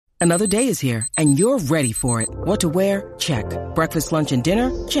Another day is here, and you're ready for it. What to wear? Check. Breakfast, lunch, and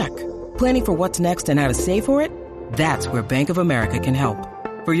dinner? Check. Planning for what's next and how to save for it? That's where Bank of America can help.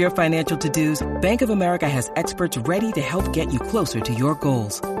 For your financial to-dos, Bank of America has experts ready to help get you closer to your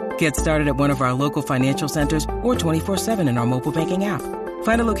goals. Get started at one of our local financial centers or 24/7 in our mobile banking app.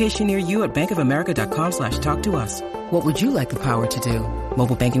 Find a location near you at bankofamerica.com/talktous. What would you like the power to do?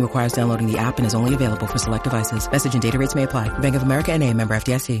 Mobile banking requires downloading the app and is only available for select devices. Message and data rates may apply. Bank of America N.A., member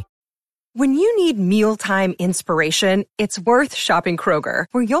FDIC. When you need mealtime inspiration, it's worth shopping Kroger,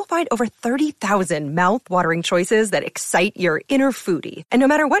 where you'll find over 30,000 mouth-watering choices that excite your inner foodie. And no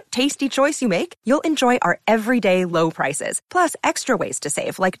matter what tasty choice you make, you'll enjoy our everyday low prices, plus extra ways to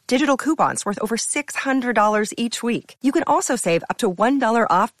save, like digital coupons worth over $600 each week. You can also save up to $1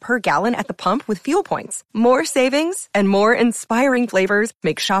 off per gallon at the pump with fuel points. More savings and more inspiring flavors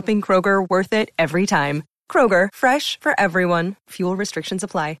make shopping Kroger worth it every time. Kroger, fresh for everyone. Fuel restrictions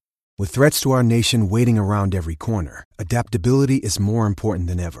apply. With threats to our nation waiting around every corner, adaptability is more important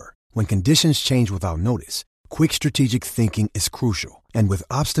than ever. When conditions change without notice, quick strategic thinking is crucial. And with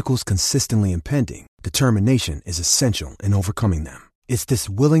obstacles consistently impending, determination is essential in overcoming them. It's this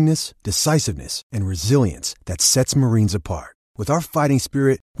willingness, decisiveness, and resilience that sets Marines apart. With our fighting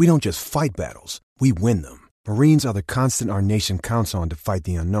spirit, we don't just fight battles, we win them. Marines are the constant our nation counts on to fight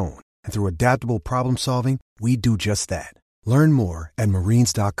the unknown. And through adaptable problem solving, we do just that. Learn more at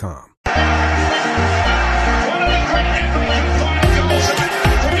marines.com.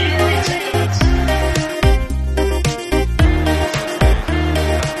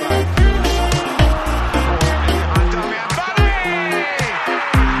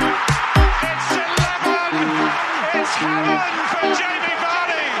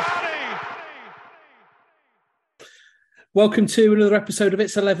 Welcome to another episode of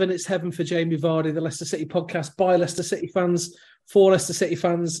It's 11, It's Heaven for Jamie Vardy, the Leicester City podcast by Leicester City fans, for Leicester City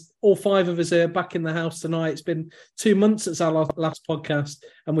fans. All five of us are back in the house tonight. It's been 2 months since our last podcast,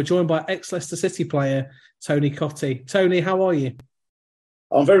 and we're joined by ex-Leicester City player, Tony Cottee. Tony, how are you?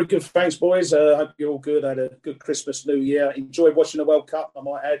 I'm very good, thanks, boys. I hope you're all good. I had a good Christmas, New Year. Enjoyed watching the World Cup, I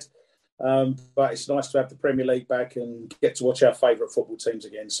might add. But it's nice to have the Premier League back and get to watch our favourite football teams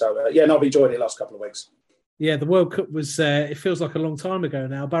again. So, I've enjoyed it the last couple of weeks. Yeah, the World Cup was, it feels like a long time ago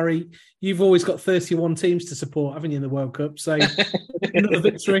now. Barry, you've always got 31 teams to support, haven't you, in the World Cup? So, another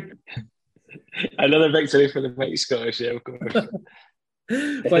victory. Another victory for the Mighty Scottish, yeah, of course.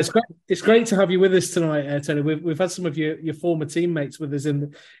 But it's great to have you with us tonight, Tony. We've had some of your former teammates with us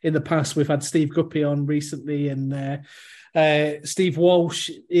in the past. We've had Steve Guppy on recently, and Steve Walsh,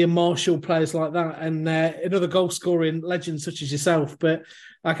 Ian Marshall, players like that, and another goal-scoring legend such as yourself. But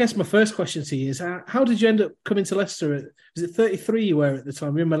I guess my first question to you is, how did you end up coming to Leicester? Was it 33 you were at the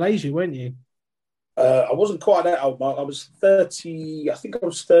time? You were in Malaysia, weren't you? I wasn't quite that old, Mark. I was 30. I think I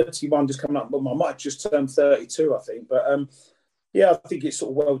was 31, just coming up. Well, I might have just turned 32, I think. But I think it's sort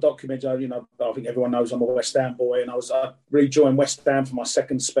of well documented. I think everyone knows I'm a West Ham boy, and I rejoined West Ham for my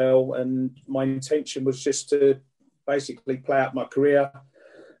second spell, and my intention was just to basically play out my career,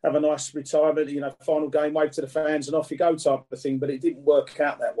 have a nice retirement, final game, wave to the fans and off you go type of thing. But it didn't work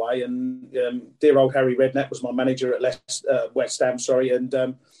out that way. And dear old Harry Redknapp was my manager at West Ham,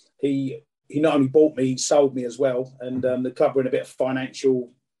 and he not only bought me, he sold me as well. And the club were in a bit of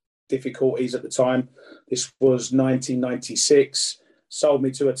financial difficulties at the time. This was 1996. Sold me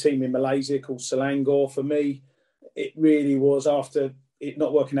to a team in Malaysia called Selangor. For me, it really was, after it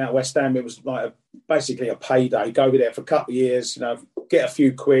not working out at West Ham, it was like basically a payday. Go over there for a couple of years, get a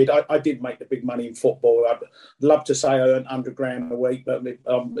few quid. I did make the big money in football. I'd love to say I earned $100,000 a week, but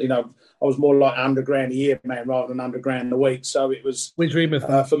I was more like $100,000 a year, man, rather than $100,000 a week. So it was. We dream of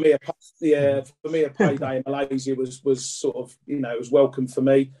that. For me, a payday in Malaysia was sort of, it was welcome for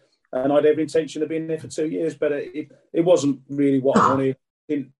me, and I'd every intention of being there for 2 years, but it wasn't really what I wanted.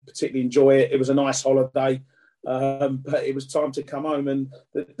 Didn't particularly enjoy it. It was a nice holiday. But it was time to come home, and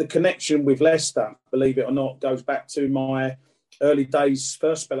the connection with Leicester, believe it or not, goes back to my early days,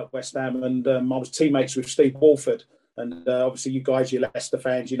 first spell at West Ham, and I was teammates with Steve Walford. And obviously, you guys, you Leicester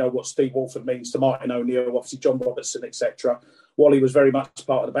fans, you know what Steve Walford means to Martin O'Neill, obviously John Robertson, etc. Wally was very much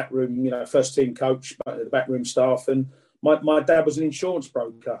part of the backroom, first team coach, the backroom staff, and my dad was an insurance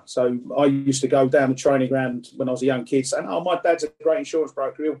broker. So I used to go down the training ground when I was a young kid saying, my dad's a great insurance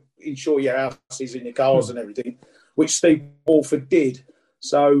broker. He'll insure your houses and your cars and everything, which Steve Walford did.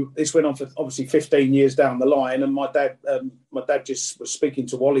 So this went on for obviously 15 years down the line. And my dad just was speaking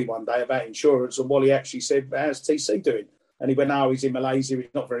to Wally one day about insurance. And Wally actually said, how's TC doing? And he went, he's in Malaysia.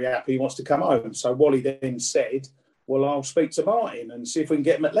 He's not very happy. He wants to come home. So Wally then said, well, I'll speak to Martin and see if we can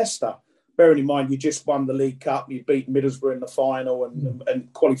get him at Leicester. bearing in mind you just won the League Cup, you beat Middlesbrough in the final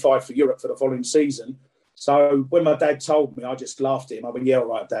and qualified for Europe for the following season. So when my dad told me, I just laughed at him. I went, yeah, all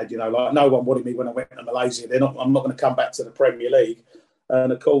right, Dad. Like no one wanted me when I went to Malaysia. I'm not going to come back to the Premier League.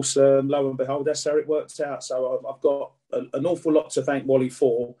 And of course, lo and behold, that's how it worked out. So I've got an awful lot to thank Wally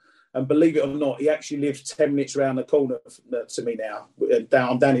for. And believe it or not, he actually lives 10 minutes around the corner to me now.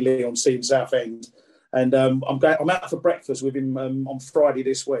 I'm Danny Lee on Sea in Southend. And I'm out for breakfast with him on Friday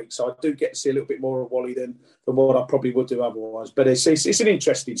this week. So I do get to see a little bit more of Wally than what I probably would do otherwise. But it's an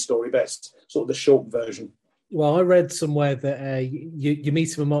interesting story, but it's sort of the short version. Well, I read somewhere that your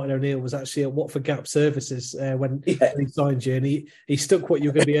meeting with Martin O'Neill was actually at Watford Gap Services when he signed you, and he stuck what you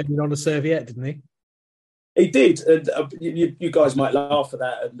were going to be earning on a serviette, didn't he? He did, and you guys might laugh at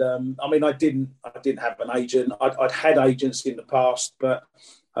that. And I didn't have an agent. I'd had agents in the past, but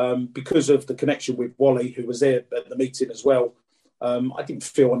because of the connection with Wally, who was there at the meeting as well, I didn't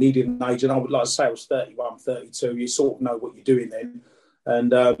feel I needed an agent. I would like to say I was 31, 32. You sort of know what you're doing then.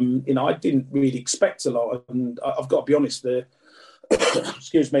 And, I didn't really expect a lot. And I've got to be honest, the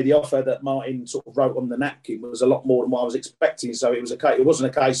offer that Martin sort of wrote on the napkin was a lot more than what I was expecting. So it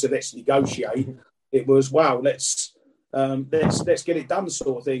wasn't a case of let's negotiate. It was, wow, let's get it done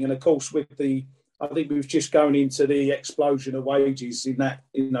sort of thing. And of course, I think we was just going into the explosion of wages in that,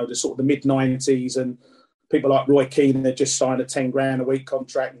 the sort of the mid-90s, and people like Roy Keane had just signed a 10 grand a week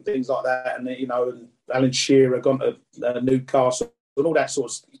contract and things like that. And, and Alan Shearer had gone to Newcastle. And all that sort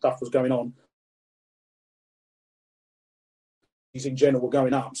of stuff was going on. In general were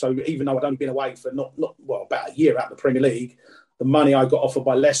going up. So even though I'd only been away for not about a year out of the Premier League, the money I got offered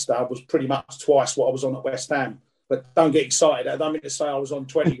by Leicester was pretty much twice what I was on at West Ham. But don't get excited. I don't mean to say I was on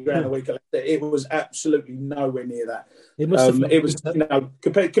 20 grand a week at Leicester. It was absolutely nowhere near that. It was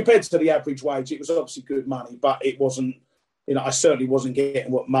compared to the average wage, it was obviously good money, but it wasn't. I certainly wasn't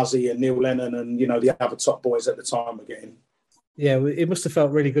getting what Muzzy and Neil Lennon and the other top boys at the time were getting. Yeah, it must have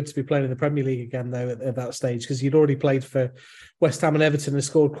felt really good to be playing in the Premier League again, though, at that stage, because you'd already played for West Ham and Everton and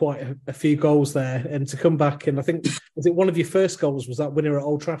scored quite a few goals there. And to come back, and I think, was it one of your first goals, was that winner at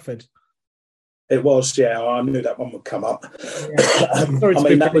Old Trafford? It was, yeah. I knew that one would come up.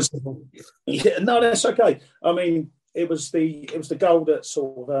 Yeah. No, that's okay. It was the goal that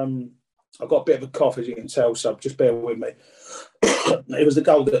sort of, I've got a bit of a cough, as you can tell, so just bear with me. It was the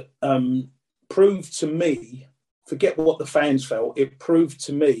goal that proved to me, forget what the fans felt, it proved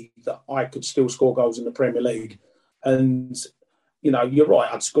to me that I could still score goals in the Premier League. And, you're right,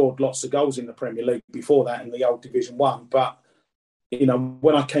 I'd scored lots of goals in the Premier League before that in the old Division 1. But,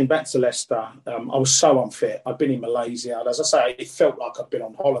 when I came back to Leicester, I was so unfit. I'd been in Malaysia. And as I say, it felt like I'd been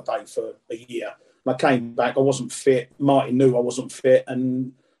on holiday for a year. And I came back, I wasn't fit. Martin knew I wasn't fit.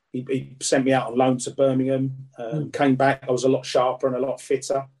 And he sent me out on loan to Birmingham. Came back, I was a lot sharper and a lot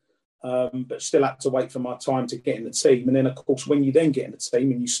fitter. But still had to wait for my time to get in the team. And then, of course, when you then get in the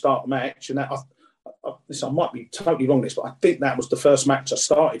team and you start a match, and I might be totally wrong this, but I think that was the first match I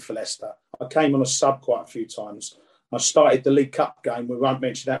started for Leicester. I came on a sub quite a few times. I started the League Cup game. We won't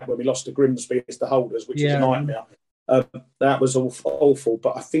mention that when we lost to Grimsby as the holders, which was a nightmare. That was awful.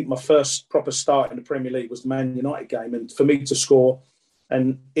 But I think my first proper start in the Premier League was the Man United game. And for me to score,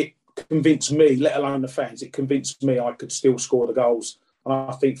 and it convinced me, let alone the fans, it convinced me I could still score the goals. And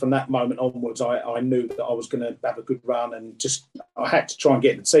I think from that moment onwards, I knew that I was going to have a good run, and I had to try and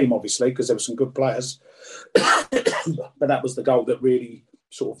get in the team, obviously, because there were some good players. But that was the goal that really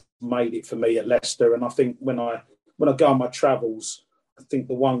sort of made it for me at Leicester. And I think when I go on my travels, I think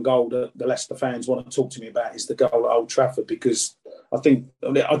the one goal that the Leicester fans want to talk to me about is the goal at Old Trafford, because I think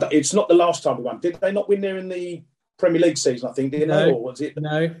it's not the last time we won. Did they not win there in the Premier League season, I think? Or was it?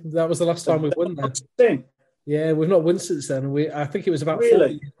 No, that was the last time we won there. Yeah, we've not won since then. I think it was about 4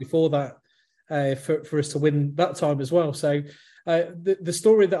 years before that for us to win that time as well. So the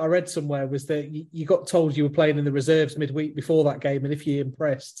story that I read somewhere was that you got told you were playing in the reserves midweek before that game, and if you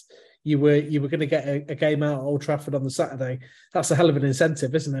impressed, you were going to get a game out at Old Trafford on the Saturday. That's a hell of an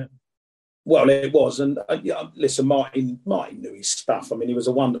incentive, isn't it? Well, it was. And listen, Martin knew his stuff. I mean, he was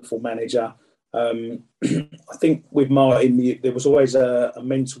a wonderful manager. I think with Martin, there was always a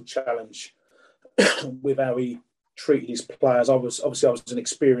mental challenge with how he treated his players. I was an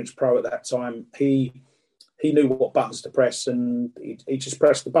experienced pro at that time. He knew what buttons to press, and he just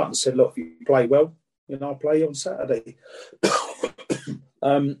pressed the button and said, look, if you play well, I'll play you on Saturday.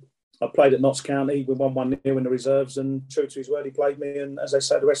 I played at Notts County. We won 1-0 in the reserves, and true to his word, he played me, and as I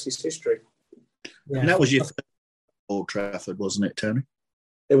say, the rest is history. Yeah. And that was your first Old Trafford, wasn't it, Tony?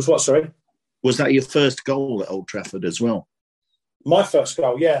 It was what, sorry? Was that your first goal at Old Trafford as well? My first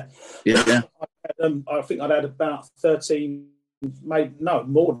goal, yeah. Yeah. I think I'd had about 13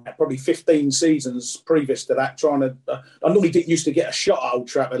 more than that, probably 15 seasons previous to that, trying to. I normally didn't used to get a shot at Old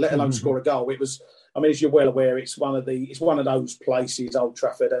Trafford, let alone score a goal. It was, I mean, as you're well aware, it's one of those places, Old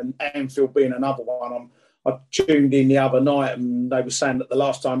Trafford, and Anfield being another one. I tuned in the other night, and they were saying that the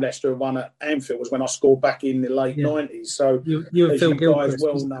last time Leicester had won at Anfield was when I scored back in the late 90s. So you as Phil you guys Gilchrist,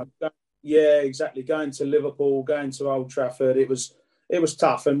 well know, yeah, exactly. Going to Liverpool, going to Old Trafford, it was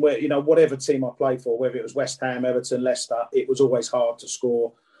tough. And whatever team I played for, whether it was West Ham, Everton, Leicester, it was always hard to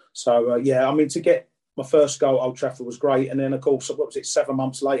score. So I mean, to get my first goal at Old Trafford was great. And then, of course, 7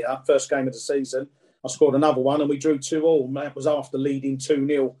 months later, first game of the season, I scored another one and we drew 2-2. That was after leading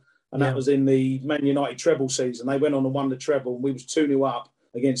 2-0. And that was in the Man United treble season. They went on and won the treble, and we was 2-0 up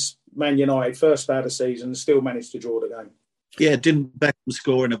against Man United first day of the season, and still managed to draw the game. Yeah, didn't Beckham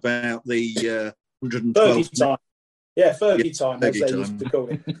score in about the 112th time? Yeah, Fergie time, as they used to call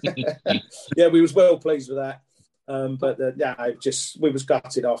it. Yeah, we was well pleased with that. We was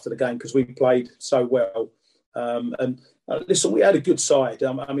gutted after the game because we played so well. Listen, we had a good side.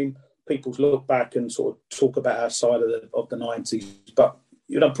 I mean, people look back and sort of talk about our side of the 90s, but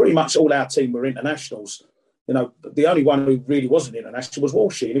pretty much all our team were internationals. The only one who really wasn't international was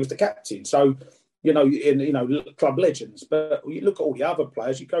Walshy, and he was the captain. So, club legends. But you look at all the other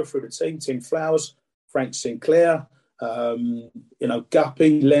players, you go through the team, Tim Flowers, Frank Sinclair,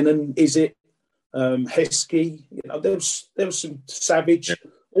 Guppy, Lennon, Izzet, Heskey. There was some Savage,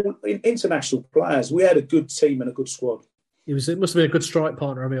 all international players. We had a good team and a good squad. It must have been a good strike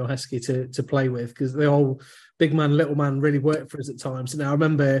partner, Emile Heskey, to play with, because the whole big man, little man really worked for us at times. Now, I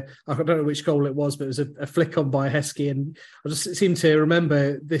remember, I don't know which goal it was, but it was a flick on by Heskey, and I just seem to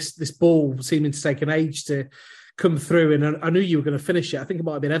remember this ball seeming to take an age to come through, and I knew you were going to finish it. I think it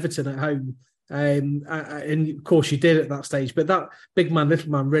might have been Everton at home, and of course you did at that stage. But that big man, little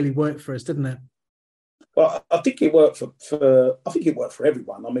man really worked for us, didn't it? Well, I think it worked for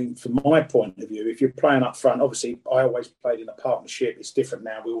everyone. I mean, from my point of view, if you're playing up front, obviously I always played in a partnership. It's different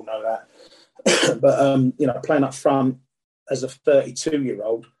now. We all know that. But playing up front as a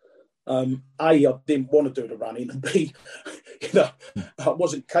 32-year-old, I didn't want to do the running, and B, I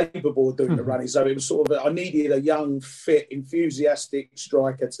wasn't capable of doing the running. So it was sort of I needed a young, fit, enthusiastic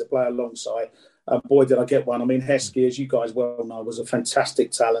striker to play alongside. Boy, did I get one! I mean, Heskey, as you guys well know, was a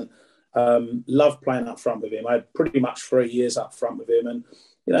fantastic talent. Loved playing up front with him. I had pretty much 3 years up front with him, and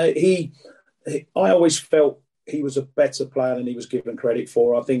I always felt he was a better player than he was given credit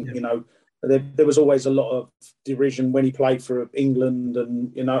for. I think there was always a lot of derision when he played for England,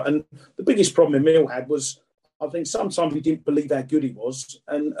 and the biggest problem Emile had was I think sometimes he didn't believe how good he was,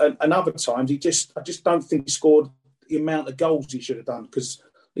 and other times I just don't think he scored the amount of goals he should have done, because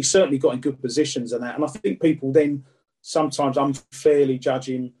he certainly got in good positions and that. And I think people then sometimes unfairly judge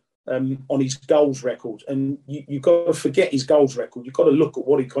him on his goals record, and you've got to forget his goals record. You've got to look at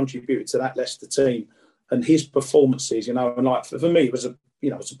what he contributed to that Leicester team and his performances. And like for me, it was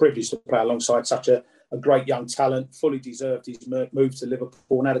it's a privilege to play alongside such a great young talent. Fully deserved his move to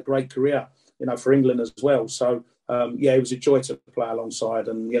Liverpool and had a great career, for England as well. So it was a joy to play alongside,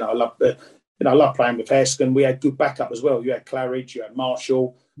 and I loved playing with Heskey, and we had good backup as well. You had Claridge, you had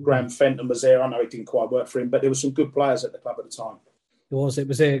Marshall, Graham Fenton was there. I know it didn't quite work for him, but there were some good players at the club at the time. It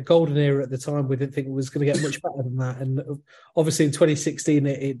was a golden era at the time. We didn't think it was going to get much better than that. And obviously in 2016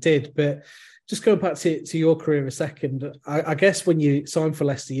 it did. But just going back to your career a second, I guess when you signed for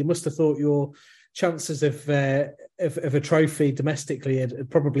Leicester, you must have thought your chances of a trophy domestically had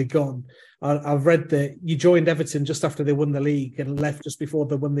probably gone. I've read that you joined Everton just after they won the league and left just before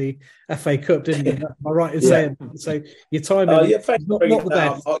they won the FA Cup, didn't you? Am I right in saying that? So your timing not the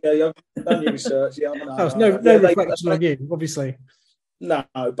best. I've done your research. No reflection on you, obviously. No,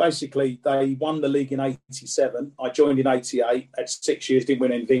 basically they won the league in 87. I joined in 88, had 6 years, didn't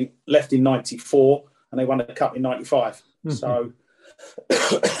win anything, left in 94, and they won the cup in 95. Mm-hmm. So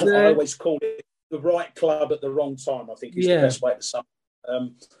I always call it the right club at the wrong time, I think is the best way to sum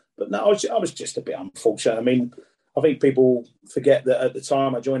it. But no, I was just a bit unfortunate. I mean, I think people forget that at the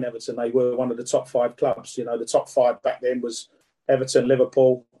time I joined Everton, they were one of the top 5 clubs. The top 5 back then was Everton,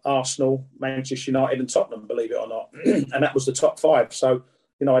 Liverpool, Arsenal, Manchester United and Tottenham, believe it or not. And that was the top 5. So,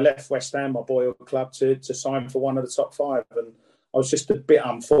 I left West Ham, my boyhood club, to sign for one of the top 5. And I was just a bit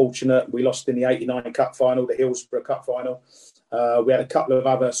unfortunate. We lost in the 89 Cup final, the Hillsborough Cup final. We had a couple of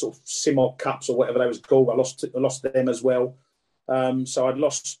other sort of Simod Cups or whatever they was called. I lost them as well. So I'd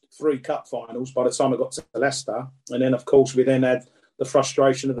lost 3 cup finals by the time I got to Leicester. And then, of course, we then had the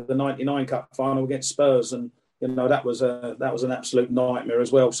frustration of the 99 Cup final against Spurs. And that was an absolute nightmare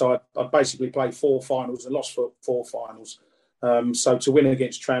as well. So I basically played 4 finals and lost for 4 finals. So to win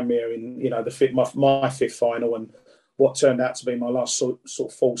against Tranmere in my 5th final and what turned out to be my last sort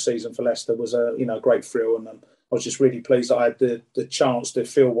of full season for Leicester was a great thrill, and I was just really pleased that I had the chance to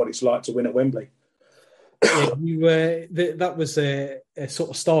feel what it's like to win at Wembley. Yeah, that was a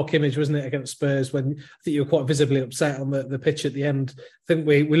sort of stark image, wasn't it, against Spurs, when I think you were quite visibly upset on the pitch at the end. I think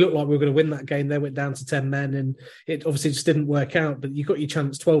we looked like we were going to win that game. They went down to 10 men, and it obviously just didn't work out. But you got your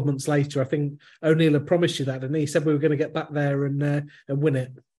chance 12 months later. I think O'Neill had promised you that, and he said we were going to get back there and win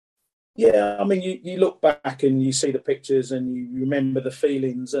it. Yeah, I mean, you look back and you see the pictures and you remember the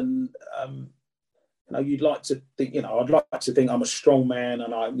feelings, and you'd like to think, I'd like to think I'm a strong man,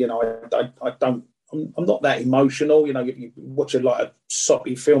 and I don't. I'm not that emotional. You watch a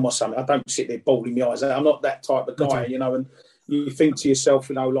soppy film or something, I don't sit there bawling my eyes out. I'm not that type of guy, and you think to yourself,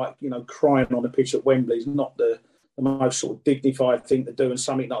 crying on the pitch at Wembley is not the most sort of dignified thing to do, and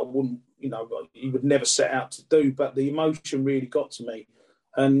something that I wouldn't, you would never set out to do. But the emotion really got to me,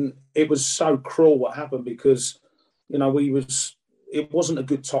 and it was so cruel what happened, because, it wasn't a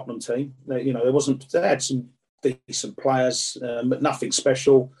good Tottenham team. They had some decent players, but nothing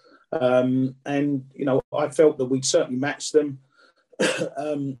special. And I felt that we'd certainly matched them.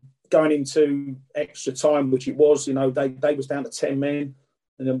 Going into extra time, which it was, they was down to 10 men,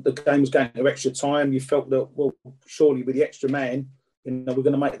 and the game was going to extra time. You felt that, well, surely with the extra man, we're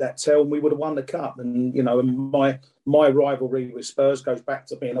going to make that tell, and we would have won the cup. And and my rivalry with Spurs goes back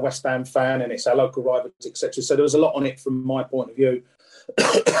to being a West Ham fan, and it's our local rivals, etc. So there was a lot on it from my point of view,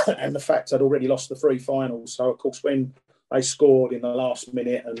 and the fact I'd already lost the 3 finals. So of course, when they scored in the last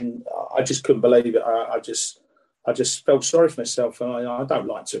minute, and I just couldn't believe it. I just felt sorry for myself, and I don't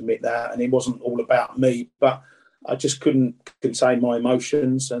like to admit that. And it wasn't all about me, but I just couldn't contain my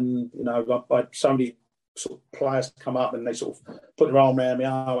emotions. And I had so many sort of players come up and they sort of put their arm around me,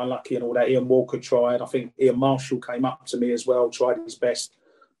 unlucky and all that. Ian Walker tried. I think Ian Marshall came up to me as well, tried his best,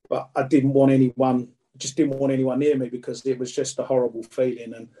 but I didn't want anyone near me, because it was just a horrible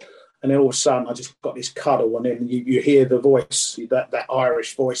feeling. And then all of a sudden, I just got this cuddle, and then you hear the voice, that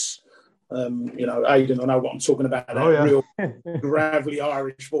Irish voice. Aidan, I know what I'm talking about. Real gravelly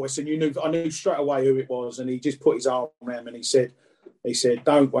Irish voice, and I knew straight away who it was. And he just put his arm around me, and he said,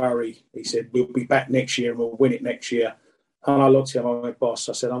 "Don't worry." He said, "We'll be back next year, and we'll win it next year." And I looked at him, I went, "Boss,"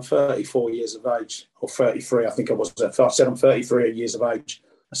 I said, "I'm 34 years of age, or 33, I think I was. I said, "I'm 33 years of age."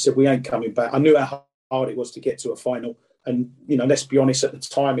 I said, "We ain't coming back." I knew how hard it was to get to a final. And, let's be honest, at the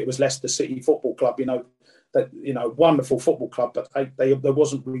time, it was Leicester City Football Club, wonderful football club, but they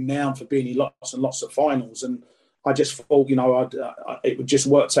wasn't renowned for being in lots and lots of finals. And I just thought, it just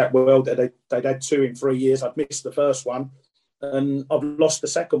worked out well that they'd had 2 in 3 years. I'd missed the first one, and I've lost the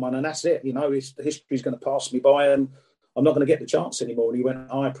second one, and that's it. The history's going to pass me by, and I'm not going to get the chance anymore. And he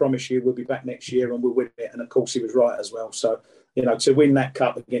went, "I promise you, we'll be back next year and we'll win it." And of course, he was right as well. So, to win that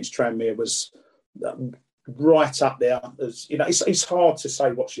cup against Tranmere was right up there. It's hard to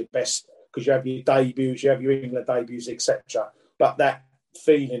say what's your best, because you have your debuts, you have your England debuts, etc. But that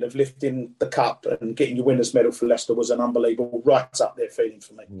feeling of lifting the cup and getting your winners' medal for Leicester was an unbelievable, right up there feeling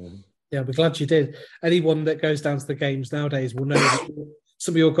for me. Yeah, we're glad you did. Anyone that goes down to the games nowadays will know that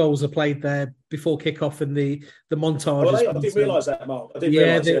some of your goals are played there before kick-off in the montage. Well, I didn't realise that, Mark.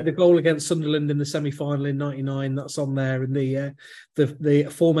 The goal against Sunderland in the semi-final in '99, that's on there, and the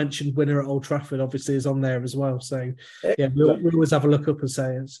aforementioned winner at Old Trafford obviously is on there as well. So yeah, we'll always have a look up and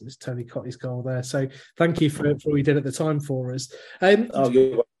say it's Tony Cottee's goal there. So thank you for what you did at the time for us.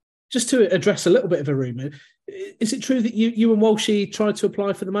 Just to address a little bit of a rumour, is it true that you and Walshy tried to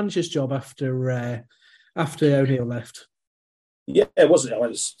apply for the manager's job after O'Neill left? Yeah, it wasn't.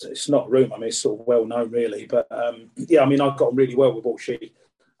 It's not a rumour. I mean, it's sort of well known, really. But I got on really well with Walshy.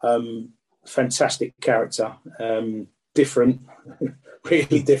 Fantastic character, different,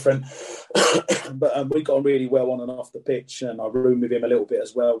 really different. But we got on really well on and off the pitch, and I roomed with him a little bit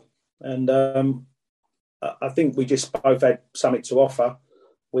as well. And I think we just both had something to offer.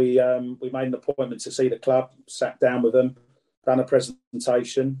 We made an appointment to see the club, sat down with them, done a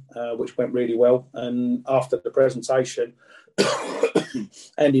presentation, which went really well. And after the presentation,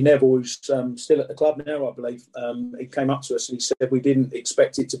 Andy Neville, who's still at the club now, I believe, he came up to us and he said, "We didn't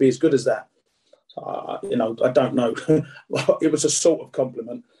expect it to be as good as that." I don't know. It was a sort of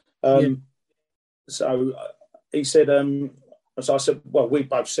compliment. So he said, so I said, well, we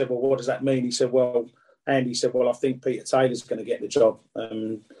both said, well, what does that mean? He said, well, Andy said, well, I think Peter Taylor's going to get the job.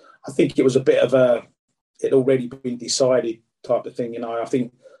 I think it was a bit of it already been decided type of thing. I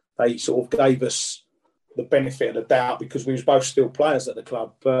think they sort of gave us the benefit of the doubt because we was both still players at the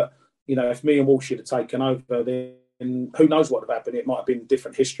club. But, if me and Walsh had taken over, then who knows what would have happened. It might have been a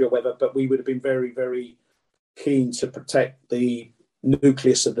different history or whatever, but we would have been very, very keen to protect the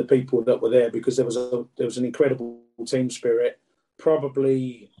nucleus of the people that were there, because there was an incredible team spirit.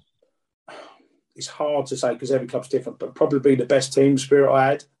 Probably, it's hard to say because every club's different, but probably the best team spirit I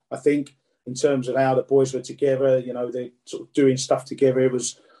had, I think, in terms of how the boys were together. You know, they're sort of doing stuff together. It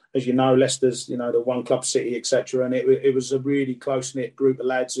was, as you know, Leicester's, you know, the one club city, etc. And it was a really close-knit group of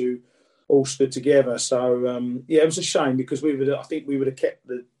lads who all stood together. So, it was a shame because I think we would have kept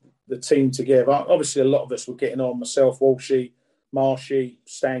the team together. Obviously, a lot of us were getting on, myself, Walshy, Marshy,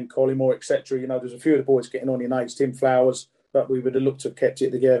 Stan Collymore, etc. You know, there's a few of the boys getting on in age, Tim Flowers, but we would have looked to have kept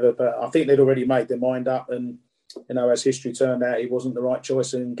it together. But I think they'd already made their mind up. And, you know, as history turned out, it wasn't the right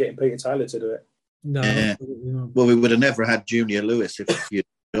choice in getting Peter Taylor to do it. No. Yeah. Well, we would have never had Junior Lewis if you'd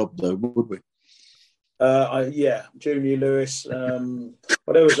job, though, would we? Junior Lewis. Well,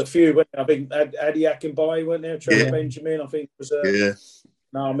 there was a few. I think Adi Akinbaye went there. Trevor Benjamin, I think was.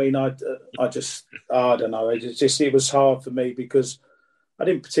 No, I mean, I don't know. It was hard for me because I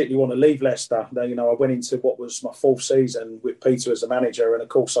didn't particularly want to leave Leicester. You know, I went into what was my fourth season with Peter as the manager, and of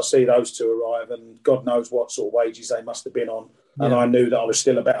course, I see those two arrive, and God knows what sort of wages they must have been on. Yeah. And I knew that I was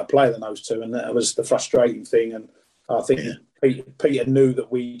still a better player than those two, and that was the frustrating thing. And I think Peter knew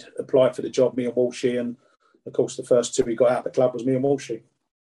that we'd applied for the job, me and Walshy, and of course, the first two he got out of the club was me and Walshy.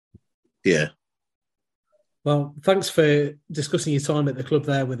 Yeah. Well, thanks for discussing your time at the club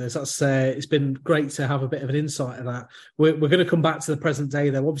there with us. That's it's been great to have a bit of an insight of that. We're going to come back to the present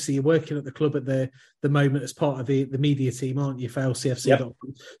day, though. Obviously, you're working at the club at the moment as part of the media team, aren't you, for LCFC? Yep.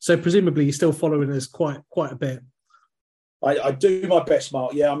 So presumably you're still following us quite a bit. I do my best,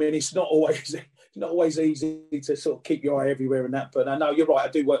 Mark. Yeah, I mean, it's not always easy to sort of keep your eye everywhere and that. But I know you're right.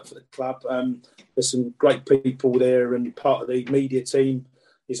 I do work for the club. There's some great people there, and part of the media team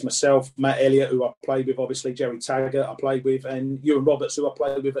is myself, Matt Elliott, who I played with, obviously, Jerry Taggart I played with, and Ewan Roberts, who I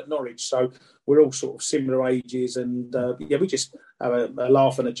played with at Norwich. So we're all sort of similar ages, and we just have a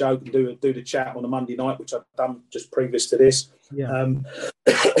laugh and a joke and do the chat on a Monday night, which I've done just previous to this. Yeah.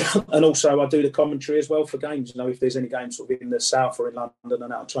 And also I do the commentary as well for games. You know, if there's any games sort of in the south or in London,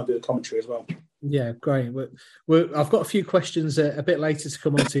 and I'll try and do the commentary as well. Yeah, great. I've got a few questions a bit later to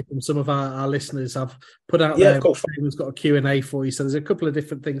come on to from some of our listeners. I've put out there. Of course. Who's got a Q&A for you. So there's a couple of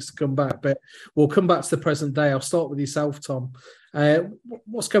different things to come back, but we'll come back to the present day. I'll start with yourself, Tom.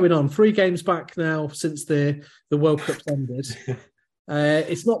 What's going on? 3 games back now since the World Cup's ended.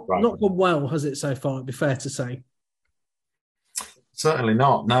 It's not gone well, has it, so far? It'd be fair to say. Certainly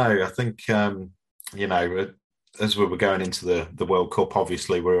not. No, I think, as we were going into the World Cup,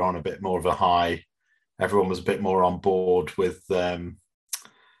 obviously we were on a bit more of a high. Everyone was a bit more on board with the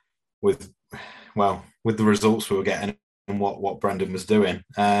results we were getting and what Brendan was doing.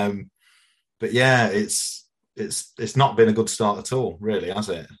 But yeah, it's not been a good start at all, really, has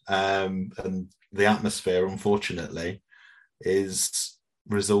it? And the atmosphere, unfortunately, is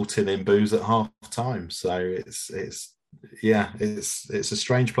resulting in boos at half time. So it's a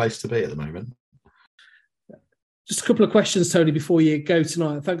strange place to be at the moment. Just a couple of questions, Tony, before you go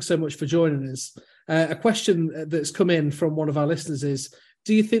tonight. Thanks so much for joining us. A question that's come in from one of our listeners is,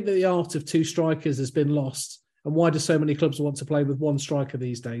 do you think that the art of 2 strikers has been lost? And why do so many clubs want to play with 1 striker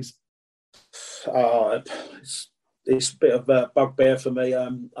these days? It's a bit of a bugbear for me.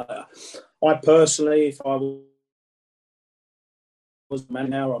 I personally, if I was a man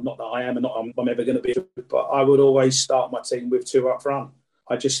now, I'm not that I am, and I'm ever going to be, but I would always start my team with 2 up front.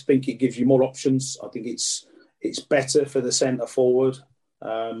 I just think it gives you more options. I think it's better for the centre forward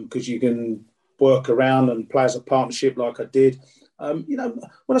because you can work around and play as a partnership like I did. When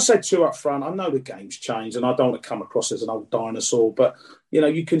I say 2 up front, I know the game's changed and I don't want to come across as an old dinosaur, but,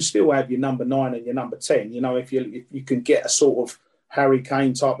 you can still have your number 9 and your number 10. If you can get a sort of Harry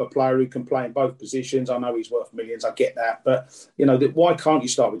Kane type of player who can play in both positions. I know he's worth millions. I get that. But, why can't you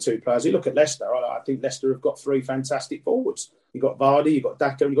start with 2 players? You look at Leicester. I think Leicester have got 3 fantastic forwards. You've got Vardy, you've got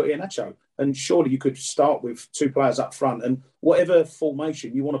Daka, and you've got Iheanacho. And surely you could start with 2 players up front. And whatever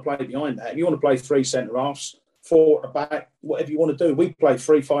formation you want to play behind that, if you want to play 3 centre-halves, 4 at the back, whatever you want to do. We played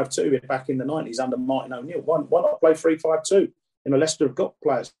 3-5-2 back in the 90s under Martin O'Neill. Why not play 3-5-2? Leicester have got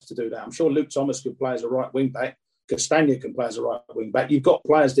players to do that. I'm sure Luke Thomas could play as a right wing-back. Castagna can play as a right wing back. You've got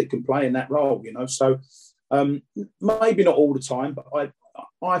players that can play in that role, So maybe not all the time, but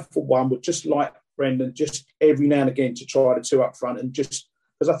I for one would just like Brendan just every now and again to try the 2 up front, and just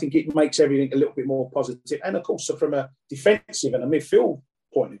because I think it makes everything a little bit more positive. And of course, so from a defensive and a midfield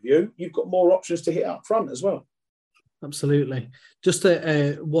point of view, you've got more options to hit up front as well. Absolutely. Just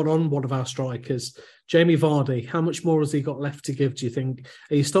a one of our strikers, Jamie Vardy. How much more has he got left to give? Do you think?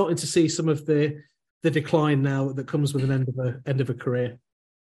 Are you starting to see some of the decline now that comes with an end of a career?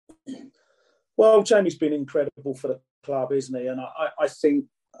 Well, Jamie's been incredible for the club, isn't he? And I think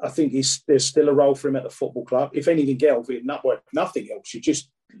I think there's still a role for him at the football club. If anything else, nothing else, you just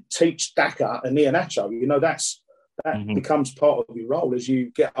teach Daka and Iheanacho. That becomes part of your role as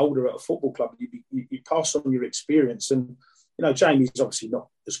you get older at a football club. You pass on your experience. And, Jamie's obviously not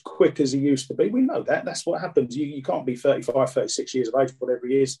as quick as he used to be. We know that. That's what happens. You can't be 35, 36 years of age, whatever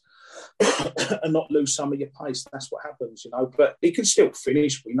he is, and not lose some of your pace. That's what happens, But he can still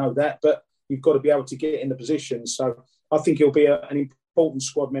finish. We know that. But you've got to be able to get in the position. So I think he'll be an important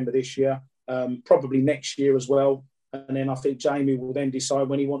squad member this year, probably next year as well. And then I think Jamie will then decide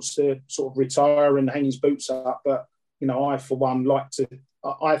when he wants to sort of retire and hang his boots up. But, I, for one,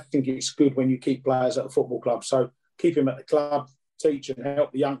 I think it's good when you keep players at a football club. So keep him at the club, teach and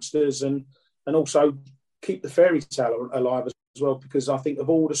help the youngsters, and also keep the fairy tale alive as well. Because I think of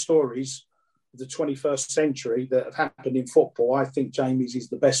all the stories of the 21st century that have happened in football, I think Jamie's is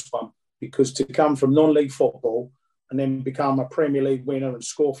the best one. Because to come from non-league football and then become a Premier League winner and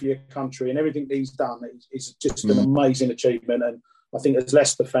score for your country and everything that he's done is just an amazing achievement. And I think as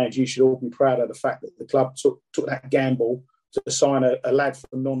Leicester fans, you should all be proud of the fact that the club took that gamble to sign a lad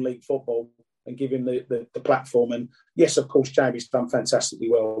from non-league football and give him the platform. And yes, of course, Jamie's done fantastically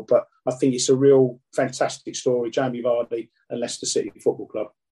well, but I think it's a real fantastic story, Jamie Vardy and Leicester City Football Club.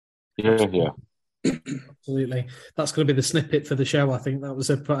 Yeah. Absolutely. That's going to be the snippet for the show, I think. That was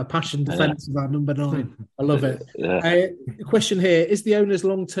a passion defence of our number 9. I love it. Yeah. Question here, is the owner's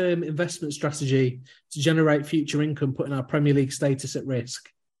long-term investment strategy to generate future income putting our Premier League status at risk?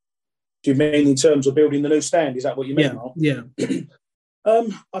 Do you mean in terms of building the new stand? Is that what you mean, Mark? Yeah.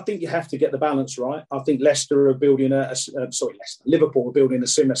 I think you have to get the balance right. I think Leicester are building Liverpool are building a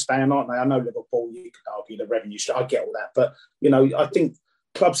similar stand, aren't they? I know Liverpool, you could argue the revenue, I get all that. But, I think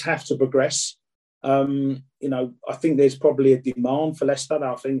clubs have to progress. I think there's probably a demand for Leicester.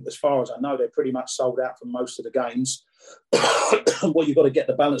 I think, as far as I know, they're pretty much sold out for most of the games. What you've got to get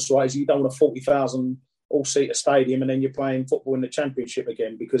the balance right is you don't want a 40,000 all-seater stadium and then you're playing football in the Championship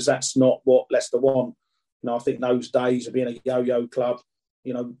again, because that's not what Leicester want. I think those days of being a yo-yo club,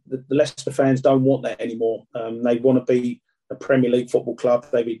 the Leicester fans don't want that anymore. They want to be a Premier League football club.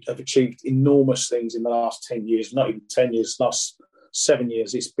 They have achieved enormous things in the last 10 years, not even 10 years, last 7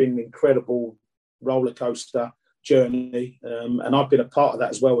 years. It's been an incredible roller coaster journey, and I've been a part of that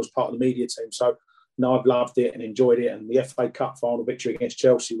as well as part of the media team. So I've loved it and enjoyed it. And the FA Cup final victory against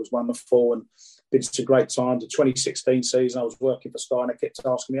Chelsea was wonderful, and been some great times. The 2016 season, I was working for Sky, and they kept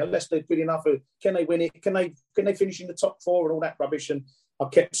asking me, "Are Leicester good enough? Can they win it? Can they finish in the top 4 and all that rubbish?" And I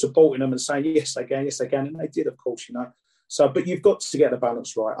kept supporting them and saying, "Yes, they can. Yes, they can." And they did, of course, So, but you've got to get the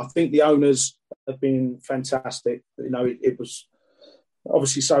balance right. I think the owners have been fantastic. It was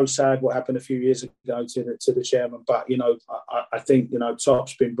obviously so sad what happened a few years ago to the chairman, but I think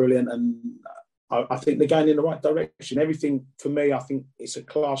Top's been brilliant, and I think they're going in the right direction. Everything for me, I think it's a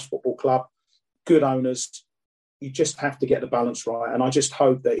class football club, good owners. You just have to get the balance right, and I just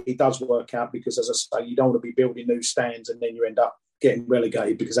hope that it does work out, because, as I say, you don't want to be building new stands and then you end up getting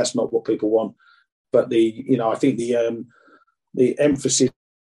relegated, because that's not what people want. But I think the emphasis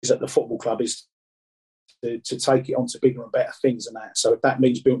at the football club is to take it on to bigger and better things than that. So if that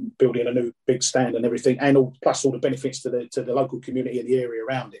means building a new big stand and everything, and plus all the benefits to the local community and the area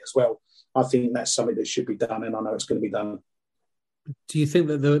around it as well, I think that's something that should be done, and I know it's going to be done. Do you think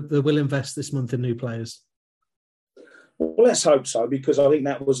that they will invest this month in new players? Well, let's hope so, because I think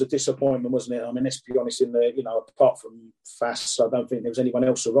that was a disappointment, wasn't it? I mean, let's be honest, apart from Fass, I don't think there was anyone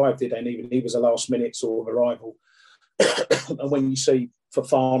else arrived, did they? And even he was a last-minute sort of arrival. And when you see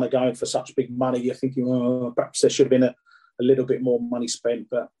Fofana going for such big money, you're thinking, perhaps there should have been a little bit more money spent.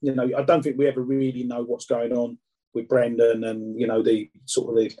 But, I don't think we ever really know what's going on with Brendan and, the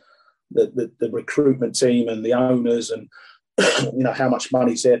sort of the recruitment team and the owners, and how much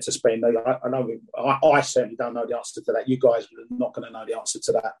money's there to spend. I certainly don't know the answer to that. You guys are not going to know the answer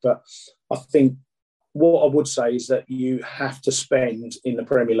to that. But I think what I would say is that you have to spend in the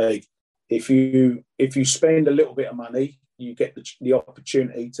Premier League. If you spend a little bit of money, you get the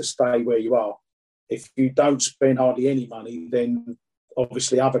opportunity to stay where you are. If you don't spend hardly any money, then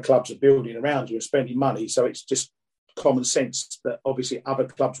obviously other clubs are building around you and spending money. So it's just common sense that obviously other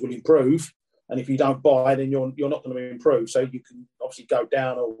clubs will improve. And if you don't buy, then you're not going to improve. So you can obviously go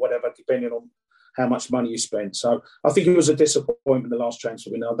down or whatever, depending on how much money you spend. So I think it was a disappointment, the last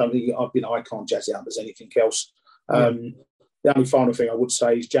transfer window. I don't think I can't jazz it up as anything else. The only final thing I would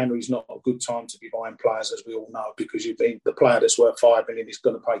say is January's not a good time to be buying players, as we all know, because you think the player that's worth 5 million is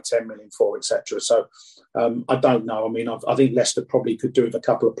going to pay 10 million for, etc. So I don't know. I mean, I think Leicester probably could do with a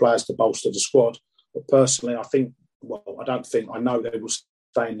couple of players to bolster the squad. But personally, I know they will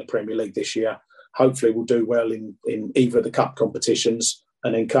stay in the Premier League this year. Hopefully we'll do well in either of the cup competitions.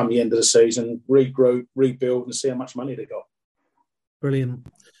 and then come the end of the season, regroup, rebuild, and see how much money they got. Brilliant.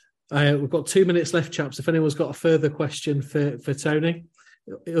 We've got 2 minutes left, chaps. If anyone's got a further question for Tony,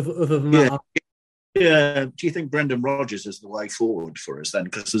 other than that. Yeah. Do you think Brendan Rodgers is the way forward for us then?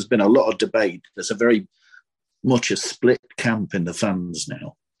 Because there's been a lot of debate. There's a very much a split camp in the fans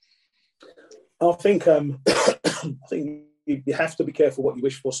now. I think you have to be careful what you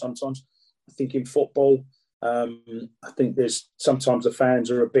wish for sometimes. I think in football, I think there's sometimes the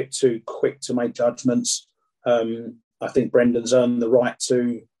fans are a bit too quick to make judgments. I think Brendan's earned the right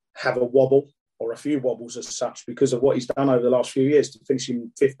to have a wobble or a few wobbles as such because of what he's done over the last few years, to finish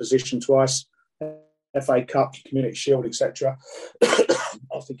in 5th position twice, FA Cup, Community Shield, etc.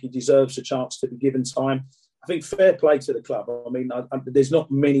 I think he deserves a chance to be given time. I think fair play to the club. I mean, there's not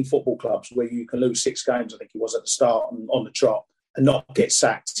many football clubs where you can lose 6 games, I think he was at the start and on the trot, and not get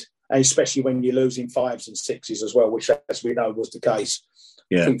sacked, and especially when you're losing 5s and 6s as well, which, as we know, was the case.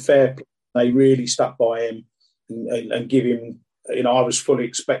 Yeah. I think fair play. They really stuck by him and give him, I was fully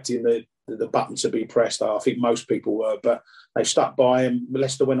expecting the button to be pressed. I think most people were, but they stuck by him.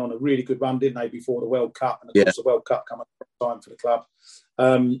 Leicester went on a really good run, didn't they, before the World Cup? And of course, the World Cup came at the time for the club.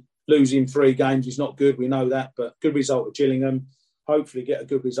 Losing 3 games is not good, we know that, but good result at Gillingham. Hopefully get a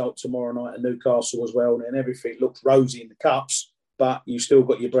good result tomorrow night at Newcastle as well, and everything looks rosy in the Cups, but you still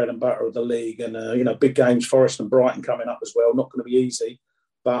got your bread and butter of the league, and big games, Forest and Brighton coming up as well. Not going to be easy,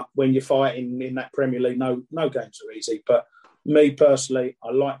 but when you're fighting in that Premier League, no games are easy. But me personally,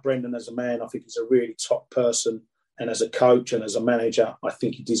 I like Brendan as a man. I think he's a really top person, and as a coach and as a manager, I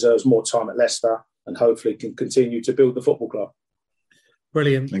think he deserves more time at Leicester and hopefully can continue to build the football club.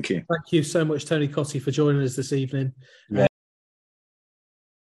 Brilliant. Thank you. Thank you so much, Tony Cottee, for joining us this evening.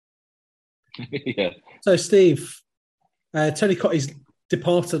 Yeah. So, Steve, Tony Cottie's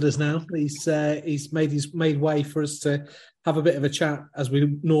departed us now. He's made way for us to have a bit of a chat as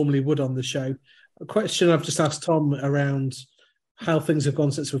we normally would on the show. A question I've just asked Tom around how things have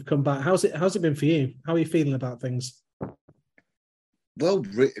gone since we've come back. How's it been for you? How are you feeling about things? Well,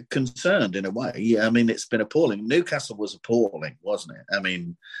 concerned in a way. I mean, it's been appalling. Newcastle was appalling, wasn't it? I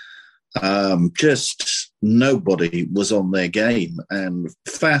mean, just nobody was on their game. And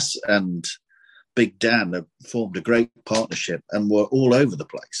Fass and Big Dan have formed a great partnership and were all over the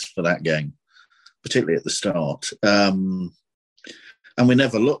place for that game, particularly at the start. And we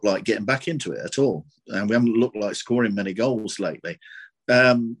never looked like getting back into it at all. And we haven't looked like scoring many goals lately.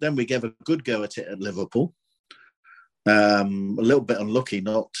 Then we gave a good go at it at Liverpool. A little bit unlucky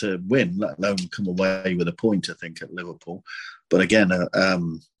not to win, let alone come away with a point, I think, at Liverpool. But again,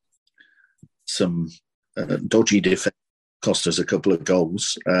 some dodgy defence cost us a couple of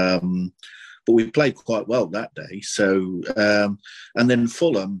goals. But we played quite well that day. So, and then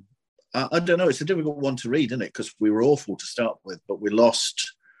Fulham, I don't know, it's a difficult one to read, isn't it? Because we were awful to start with, but we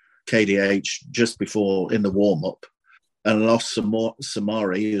lost KDH just before in the warm-up and lost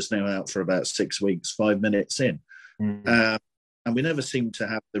Samari, who's now out for about 6 weeks, 5 minutes in. And we never seem to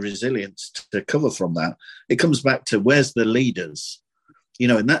have the resilience to cover from that. It comes back to where's the leaders?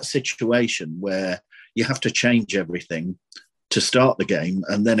 In that situation where you have to change everything to start the game,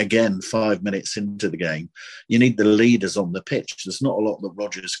 and then again 5 minutes into the game, you need the leaders on the pitch. There's not a lot that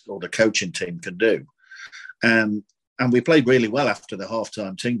Rodgers or the coaching team can do. And we played really well after the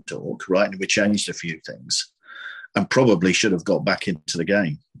halftime team talk, right? And we changed a few things and probably should have got back into the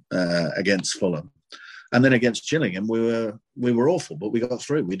game against Fulham. And then against Gillingham, we were awful, but we got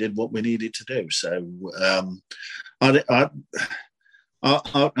through. We did what we needed to do. So I'm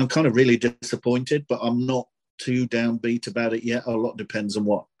kind of really disappointed, but I'm not too downbeat about it yet. A lot depends on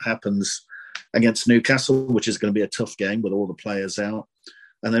what happens against Newcastle, which is going to be a tough game with all the players out.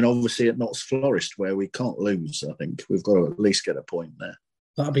 And then obviously at Notts Forest, where we can't lose. I think we've got to at least get a point there.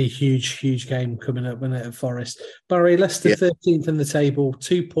 That'll be a huge, huge game coming up when at Forest. Barry, Leicester 13th in the table,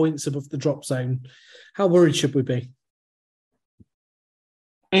 2 points above the drop zone. How worried should we be?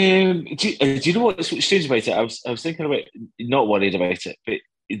 Do you know what's strange about it? I was thinking about not worried about it, but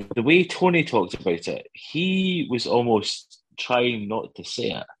the way Tony talked about it, he was almost trying not to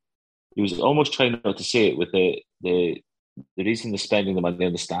say it. He was almost trying not to say it with the reason they're spending the money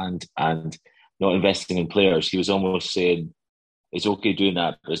on the stand and not investing in players. He was almost saying it's okay doing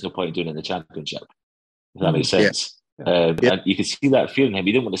that, but there's no point in doing it in the Championship. If that makes sense. Yeah. And you could see that fear in him.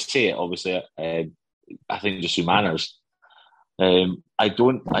 He didn't want to say it, obviously. I think just through manners. I'm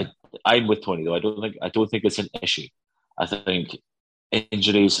with Tony though. I don't think it's an issue. I think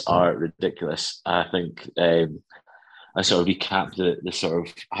injuries are ridiculous. I think I sort of recapped the sort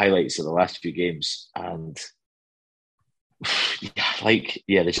of highlights of the last few games, and the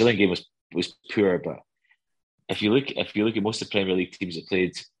Gillingham game was poor, but if you look at most of the Premier League teams that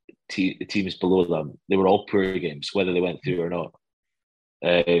played teams below them, they were all poor games, whether they went through or not.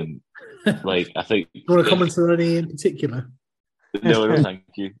 Like I think. You want to comment on any in particular? No, thank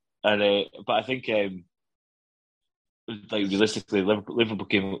you. And but I think, like realistically, Liverpool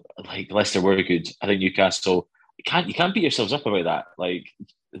came like Leicester were good. I think Newcastle you can't beat yourselves up about that. Like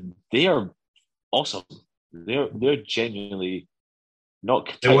they are awesome. They're genuinely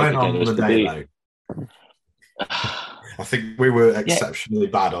not. They weren't on the day though. I think we were exceptionally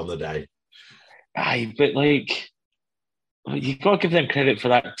bad on the day. Aye, but like you got to give them credit for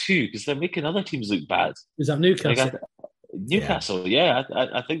that too, because they're making other teams look bad. Is that Newcastle? Like Newcastle, yeah.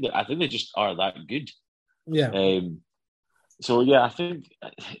 I think they just are that good. Yeah. So yeah, I think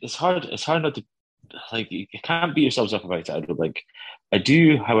it's hard not to like you can't beat yourselves up about it. I don't think. I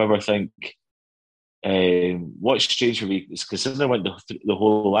do, however, think what's strange for me is considering I went the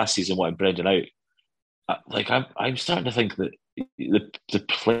whole last season wanting Brendan out. I'm starting to think that the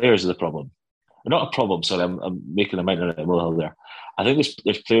players are the problem. Not a problem. Sorry, I'm making a minor molehill there. I think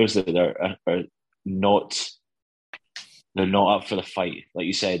there's players that are not. They're not up for the fight. Like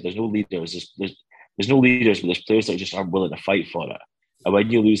you said, there's no leaders. There's no leaders, but there's players that just aren't willing to fight for it. And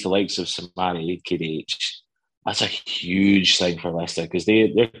when you lose the likes of Slimani, KDH, that's a huge thing for Leicester because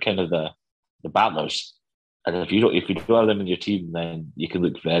they're kind of the battlers. And if you don't have them in your team, then you can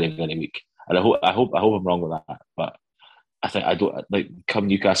look very, very weak. And I hope I'm wrong with that. But I don't like come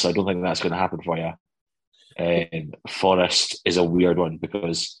Newcastle. I don't think that's going to happen for you. Forest is a weird one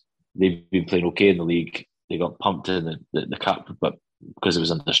because they've been playing okay in the league. They got pumped in the cup, but because it was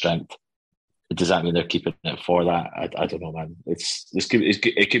under strength, does that mean they're keeping it for that? I don't know, man. It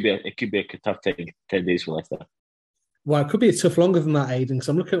could be a tough 10 days for Leicester. Well, it could be a tough longer than that, Aidan, because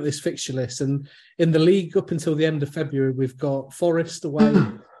I'm looking at this fixture list, and in the league up until the end of February, we've got Forest away,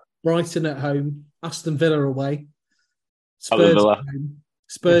 Brighton at home, Aston Villa away,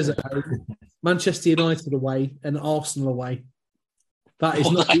 Spurs at home, Manchester United away, and Arsenal away. That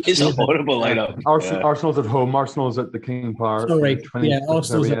is a horrible lineup. Arsenal's at home. Arsenal's at the King Power. Sorry,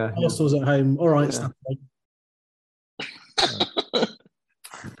 Arsenal's at home. All right,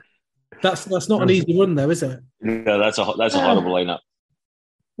 That's not an easy one, though, is it? No, that's a horrible lineup.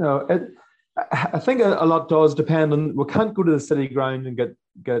 No, I think a lot does depend on. We can't go to the City Ground and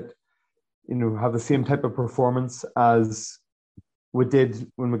get have the same type of performance as we did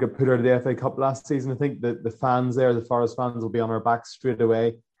when we got put out of the FA Cup last season. I think that the fans there, the Forest fans, will be on our backs straight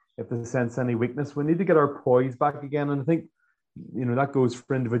away if they sense any weakness. We need to get our poise back again, and I think that goes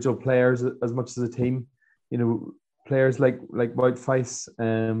for individual players as much as a team. Players like Wout Faes,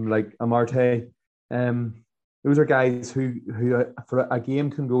 like Amartey, those are guys who for a game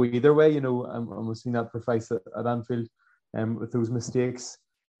can go either way. And we've seen that for Faes at Anfield, with those mistakes.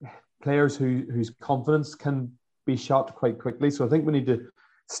 Players whose confidence can be shot quite quickly. So I think we need to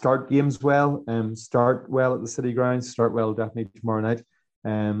start games well, start well at the City Ground, start well definitely tomorrow night,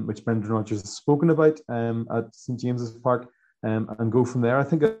 which Brendan Rodgers has spoken about at St James's Park, and go from there. I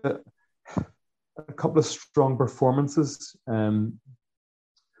think a couple of strong performances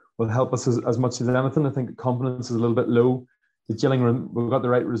will help us as much as anything. I think confidence is a little bit low. The Gillingham, we got the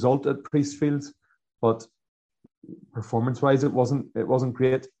right result at Priestfield, but performance-wise, it wasn't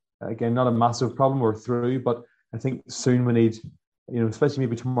great. Again, not a massive problem. We're through, but I think soon we need, especially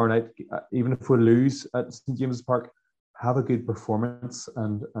maybe tomorrow night, even if we lose at St James's Park, have a good performance.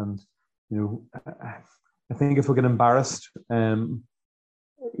 And I think if we get embarrassed,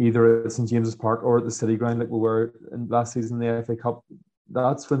 either at St James's Park or at the City Ground like we were in last season in the FA Cup,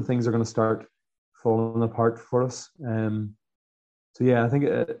 that's when things are going to start falling apart for us. So yeah, I think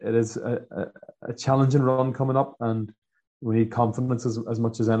it is a challenging run coming up, and we need confidence as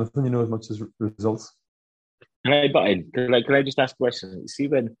much as anything, as much as results. Can I just ask a question? See,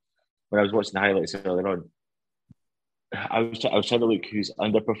 when I was watching the highlights earlier on, I was trying to look who's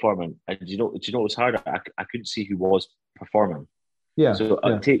underperforming, and do you know what's harder? I couldn't see who was performing. Yeah. So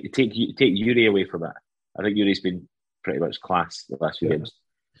take Yuri away from it. I think Yuri's been pretty much class the last few games.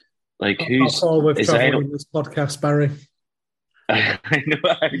 Like who's that's all we've covered in this podcast, Barry. I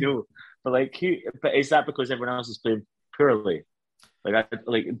know, but But is that because everyone else is playing poorly?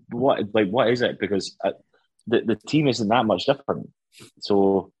 What is it? Because the team isn't that much different.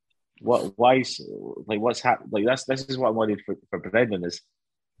 So what's happened? This is what I wanted for Brendan is.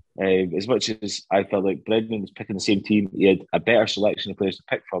 As much as I felt like Brendan was picking the same team, he had a better selection of players to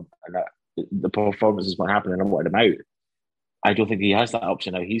pick from, and that the performance is what happened, and I wanted him out. I don't think he has that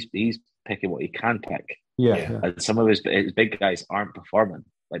option now. He's picking what he can pick. Yeah. And some of his big guys aren't performing.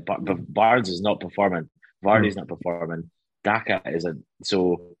 Like Barnes is not performing. Vardy's not performing. Daka isn't.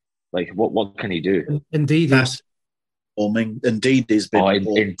 So Like, what can he do? Indeed. That's forming. Indeed, he's been.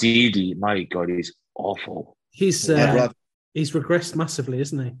 Indeed, my God, he's awful. He's regressed massively,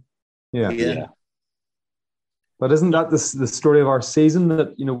 isn't he? Yeah. But isn't that the story of our season?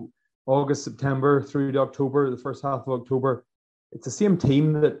 That, you know, August, September through to October, the first half of October, it's the same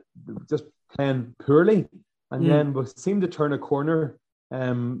team that just playing poorly, and then we seem to turn a corner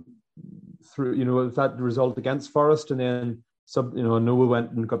through, you know, that result against Forest, and then I know we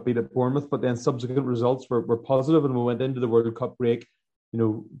went and got beat at Bournemouth, but then subsequent results were positive, and we went into the World Cup break, you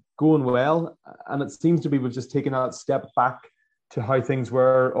know, going well, and it seems to be we've just taken that step back to how things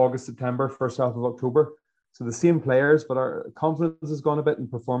were August, September, first half of October. So the same players, but our confidence has gone a bit and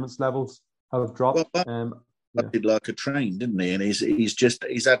performance levels have dropped. Did like a train, didn't he? And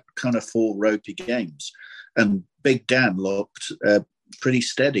he's had kind of 4 ropey games, and Big Dan looked pretty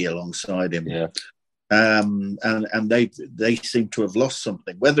steady alongside him. Yeah. And they seem to have lost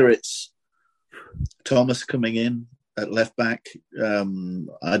something. Whether it's Thomas coming in at left back,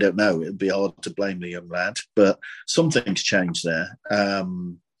 I don't know. It'd be hard to blame the young lad, but something's changed there.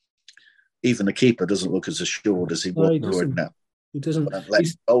 Even the keeper doesn't look as assured as he was now. He doesn't.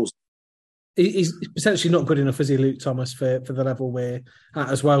 He's potentially not good enough, is he, Luke Thomas, for the level we're at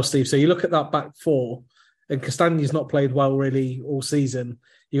as well, Steve? So you look at that back 4, and Castagne's not played well really all season.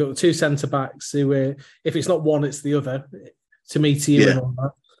 You've got the 2 centre-backs who, if it's not one, it's the other, to me, to you and all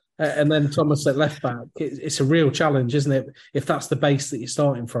that. And then Thomas at left-back. It's a real challenge, isn't it, if that's the base that you're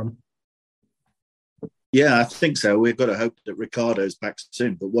starting from? Yeah, I think so. We've got to hope that Ricardo's back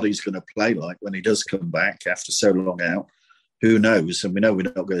soon, but what he's going to play like when he does come back after so long out, who knows? And we know we're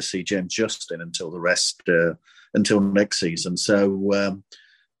not going to see James Justin until until next season. So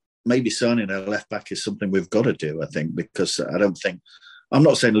maybe signing a left-back is something we've got to do, I think, because I'm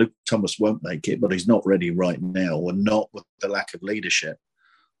not saying Luke Thomas won't make it, but he's not ready right now, and not with the lack of leadership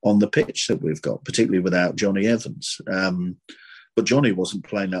on the pitch that we've got, particularly without Johnny Evans. But Johnny wasn't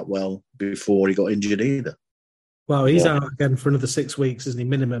playing that well before he got injured either. Well, he's out again for another 6 weeks, isn't he,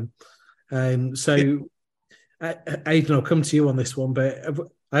 minimum? Aidan, I'll come to you on this one, but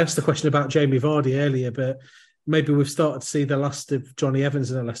I asked the question about Jamie Vardy earlier, but maybe we've started to see the last of Johnny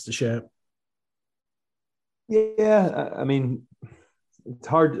Evans in a Leicester shirt. Yeah, I mean, it's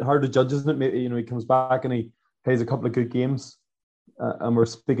hard to judge, isn't it? Maybe, you know, he comes back and he plays a couple of good games, and we're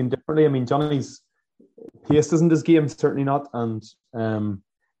speaking differently. I mean, Johnny's pace isn't his game, certainly not, and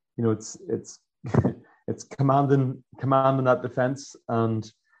you know, it's it's commanding that defence,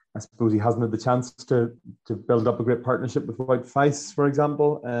 and I suppose he hasn't had the chance to build up a great partnership with Wout Faes, for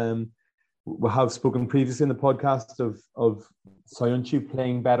example. We have spoken previously in the podcast of Soyuncu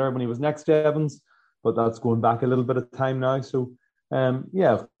playing better when he was next to Evans, but that's going back a little bit of time now. So,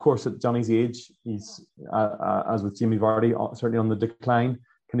 yeah, of course, at Johnny's age, he's, as with Jamie Vardy, certainly on the decline.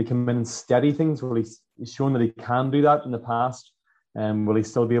 Can he come in and steady things? Well, he's shown that he can do that in the past. Will he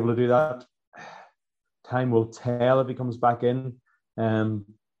still be able to do that? Time will tell if he comes back in.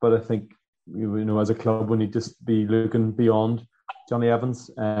 But I think, you know, as a club, we need to be looking beyond Johnny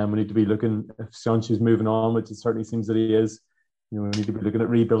Evans. We need to be looking, if Soyuncu's moving on, which it certainly seems that he is, you know, we need to be looking at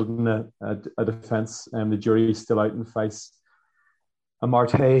rebuilding a defence. The jury is still out in Faes.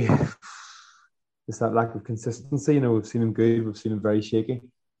 Amartey, it's that lack of consistency. You know, we've seen him good, we've seen him very shaky.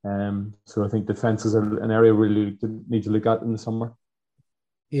 So I think defence is an area we really need to look at in the summer.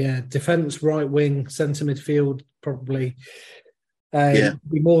 Yeah, defence, right wing, centre midfield, probably.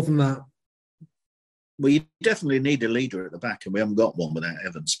 Be more than that. Well, you definitely need a leader at the back, and we haven't got one without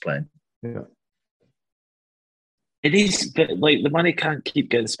Evans playing. Yeah. It is, but like the money can't keep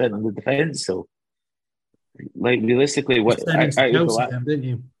getting spent on the defence, so like realistically, didn't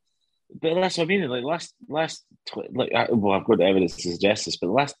you? But that's what I mean. Like I've got evidence to suggest this, but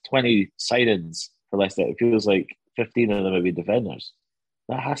the last 20 signings for Leicester, it feels like 15 of them have been defenders.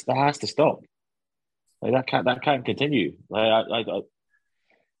 That has to stop. Like that can't continue. Like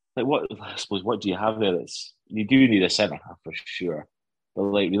what I suppose, what do you have there? You do need a centre half for sure. But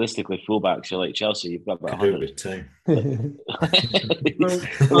like realistically, fullbacks, you're like Chelsea, you've got about 100.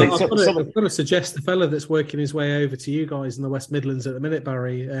 I've got to suggest the fella that's working his way over to you guys in the West Midlands at the minute,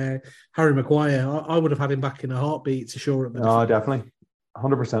 Barry, Harry Maguire. I would have had him back in a heartbeat to shore up the defense. Definitely.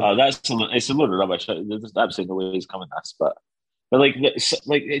 100%. Oh, it's a load of rubbish. There's absolutely no way he's coming to us. But like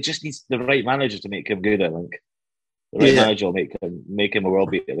it just needs the right manager to make him good, I think. The right manager will make him a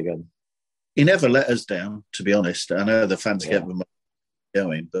world beater again. He never let us down, to be honest. I know the fans get him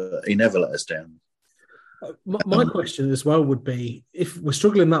going, but he never let us down. My question as well would be, if we're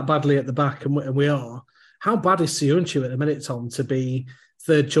struggling that badly at the back, and we are, how bad is Soyuncu at the minute, Tom, to be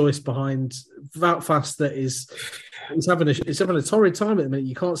third choice behind Wout Fast that is he's having a torrid time at the minute.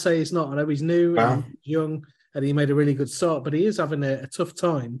 You can't say he's not. I know he's new and he's young and he made a really good start, but he is having a tough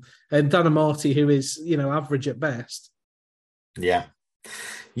time. And Dan Amartey, who is, average at best. Yeah.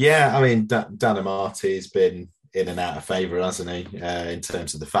 Yeah, I mean, Dan Amartey has been in and out of favour, hasn't he, in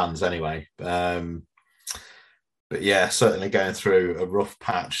terms of the fans anyway. But yeah, certainly going through a rough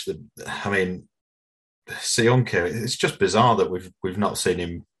patch. Sionka, it's just bizarre that we've not seen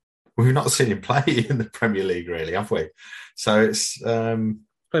him play in the Premier League, really, have we? So it's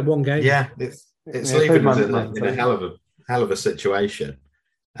played one game. Yeah, it's leaving us in a hell of a situation,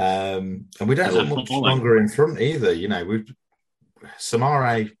 and we don't have much longer in front either.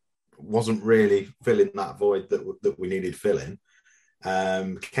 Samare wasn't really filling that void that we needed filling.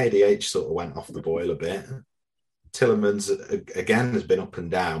 KDH sort of went off the boil a bit. Tillemans again has been up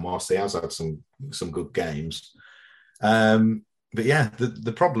and down, whilst he has had some good games. But yeah,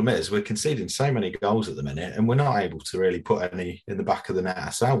 the problem is we're conceding so many goals at the minute, and we're not able to really put any in the back of the net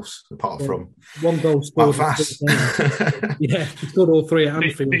ourselves, apart from one goal scored. Fast. Yeah, he scored all three at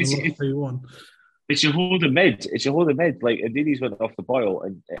Anfield and 3-1. It's your holding mid. Like, Indides went off the boil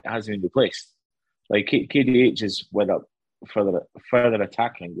and it hasn't been replaced. Like, KDH has went up further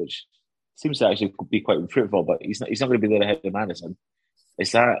attacking, which seems to actually be quite fruitful, but he's not going to be there ahead of Madison.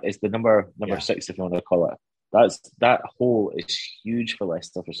 It's the number 6, if you want to call it. That hole is huge for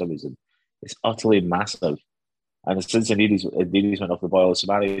Leicester for some reason. It's utterly massive. And since Indides went off the boil,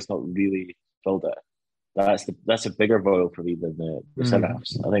 Samari has not really filled it. That's a bigger void for me than the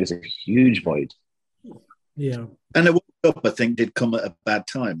centre-halves. I think it's a huge void. Yeah. And the World Cup, I think, did come at a bad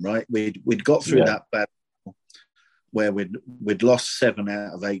time, right? We'd got through that bad where we'd lost 7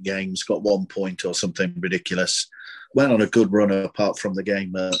 out of 8 games, got 1 point or something ridiculous, went on a good run apart from the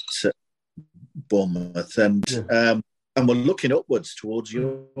game at Bournemouth, and we're looking upwards towards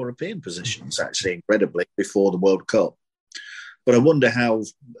European positions, actually, incredibly, before the World Cup. But I wonder how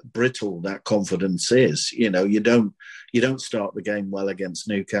brittle that confidence is. You don't start the game well against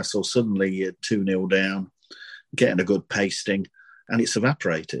Newcastle. Suddenly you're 2-0 down, getting a good pasting, and it's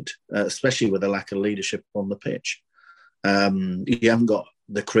evaporated, especially with a lack of leadership on the pitch. You haven't got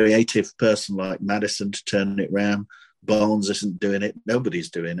the creative person like Maddison to turn it round. Barnes isn't doing it. Nobody's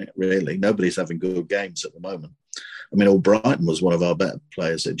doing it, really. Nobody's having good games at the moment. I mean, O'Brien was one of our better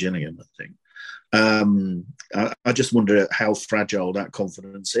players at Gillingham, I think. I just wonder how fragile that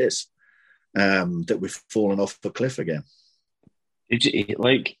confidence is, that we've fallen off the cliff again. I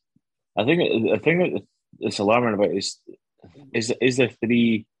think the thing that's alarming about is there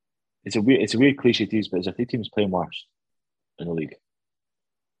 3. It's a weird cliche to use, but there's 3 teams playing worse in the league,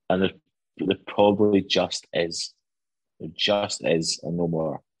 and there probably just is. There just is, and no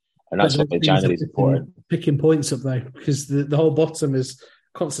more. And that's what January is important. Picking points up though, because the whole bottom is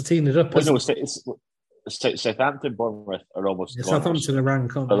concertinaed up. Well, no, it's Southampton, Bournemouth are almost gone. Southampton are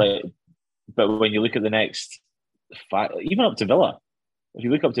ranked, but when you look at the next 5, even up to Villa, if you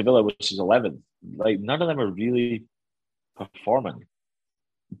look up to Villa, which is 11, like none of them are really performing.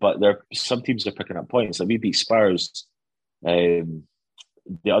 But some teams are picking up points. Like we beat Spurs.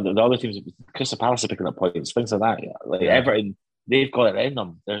 The other teams, Crystal Palace are picking up points, things like that. Like Everton, they've got it in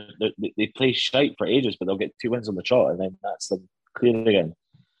them. They play shite for ages, but they'll get 2 wins on the trot, and then that's them clear again.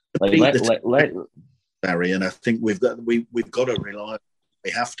 Like Barry, and I think we've got to rely.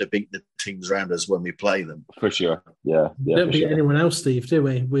 We have to beat the teams around us when we play them. For sure, yeah. We don't beat anyone else, Steve, do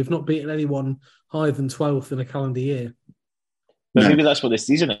we? We've not beaten anyone higher than 12th in a calendar year. But maybe that's what this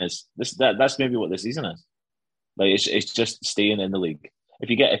season is. That's maybe what this season is. Like it's just staying in the league. If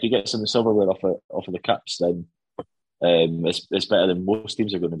you get some silverware off of the cups, then it's better than most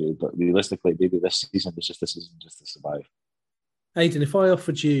teams are going to do. But realistically, maybe this season is just the season just to survive. Aidan, if I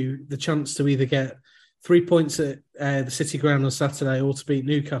offered you the chance to either get 3 points at the City Ground on Saturday or to beat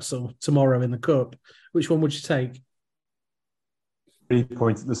Newcastle tomorrow in the Cup, which one would you take? 3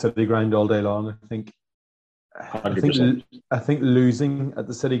 points at the City Ground all day long, I think. 100%. I think losing at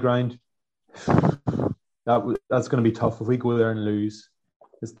the City Ground, that's going to be tough. If we go there and lose,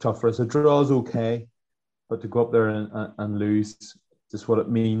 it's tough for us. A draw is okay, but to go up there and lose, just what it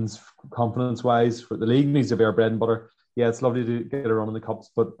means confidence-wise for the league needs to be our bread and butter. Yeah, it's lovely to get a run in the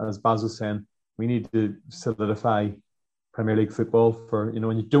cups, but as Baz was saying, we need to solidify Premier League football for, and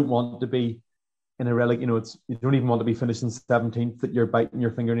you don't want to be in a relic, you don't even want to be finishing 17th that you're biting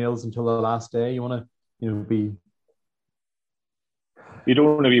your fingernails until the last day. You want to, be... You don't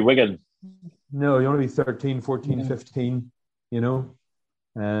want to be Wigan. No, you want to be 13, 14, 15,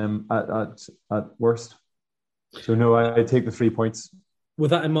 at worst. So no, I take the 3 points. With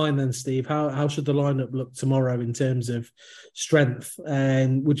that in mind, then, Steve, how should the lineup look tomorrow in terms of strength?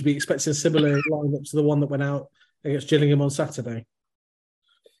 And would you be expecting a similar lineup to the one that went out against Gillingham on Saturday?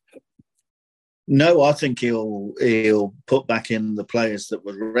 No, I think he'll put back in the players that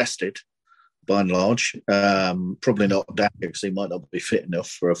were rested, by and large. Probably not Daka, because he might not be fit enough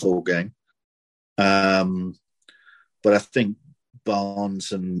for a full game. But I think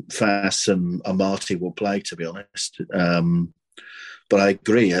Barnes and Fass and Amati will play, to be honest. But I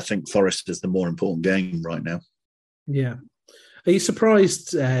agree. I think Forest is the more important game right now. Yeah. Are you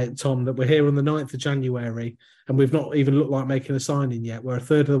surprised, Tom, that we're here on the 9th of January and we've not even looked like making a signing yet? We're a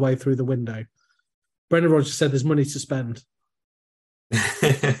third of the way through the window. Brendan Rodgers said there's money to spend.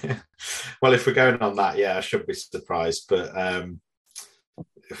 Well, if we're going on that, yeah, I should be surprised. But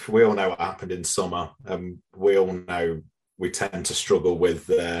if we all know what happened in summer, we all know we tend to struggle with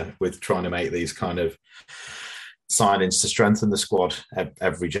trying to make these kind of signings to strengthen the squad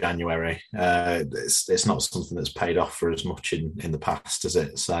every January. It's not something that's paid off for as much in the past, is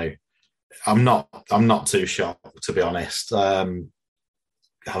it? So I'm not too shocked, to be honest. I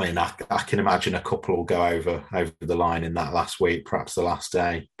mean, I can imagine a couple will go over the line in that last week, perhaps the last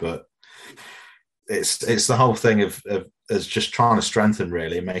day. But it's the whole thing of just trying to strengthen,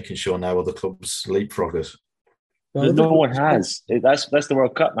 really, and making sure no other clubs leapfrog us. Well, no one has. That's the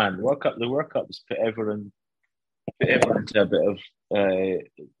World Cup, man. The World Cup has put everyone into a bit of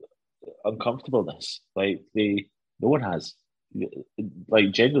uncomfortableness. Like no one has.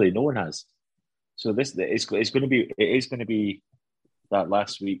 Like generally, no one has. So it is going to be that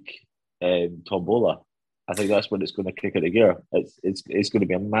last week tombola. I think that's when it's going to kick into gear. It's going to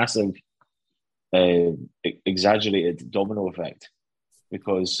be a massive, exaggerated domino effect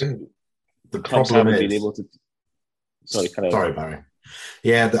because the problem is being able to. Sorry, Barry.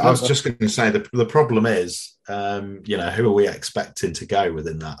 Yeah, I was just going to say the problem is, who are we expecting to go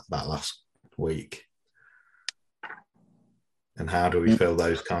within that last week, and how do we fill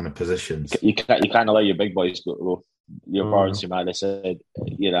those kind of positions? You can't allow your big boys to go. Your Barnes, your Madison,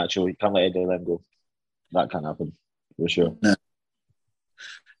 you can't let any of them go. That can't happen for sure.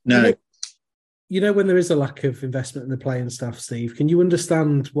 No. When there is a lack of investment in the playing staff, Steve, can you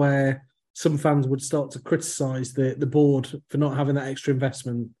understand where some fans would start to criticise the board for not having that extra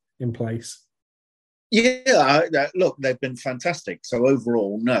investment in place? Yeah, look, they've been fantastic. So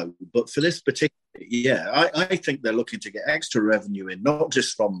overall, no. But for this particular, I think they're looking to get extra revenue in, not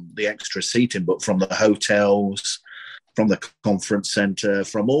just from the extra seating, but from the hotels, from the conference centre,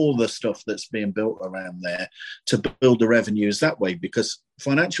 from all the stuff that's being built around there to build the revenues that way, because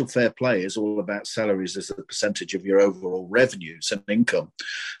financial fair play is all about salaries as a percentage of your overall revenues and income.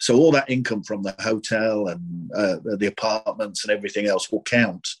 So all that income from the hotel and the apartments and everything else will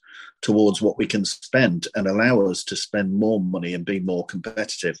count towards what we can spend and allow us to spend more money and be more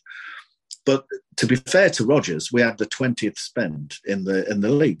competitive. But to be fair to Rodgers, we had the 20th spend in the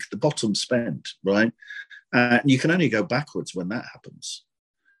league, the bottom spend, right? You can only go backwards when that happens,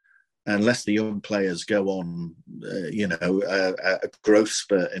 unless the young players go on, a growth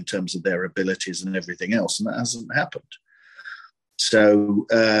spurt in terms of their abilities and everything else, and that hasn't happened. So,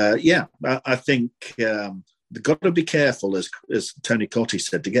 I think they've got to be careful, as Tony Cottee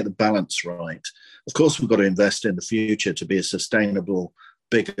said, to get the balance right. Of course, we've got to invest in the future to be a sustainable,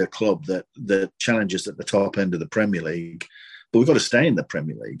 bigger club that challenges at the top end of the Premier League, but we've got to stay in the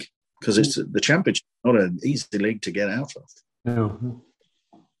Premier League. Because it's the Championship, not an easy league to get out of.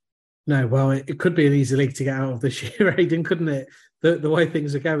 No, well, it could be an easy league to get out of this year, Aidan, couldn't it? The way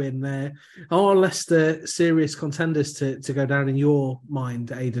things are going there. Are Leicester serious contenders to go down in your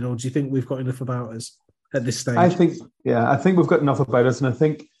mind, Aidan, or do you think we've got enough about us at this stage? I think we've got enough about us, and I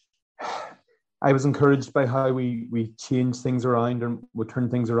think I was encouraged by how we changed things around and we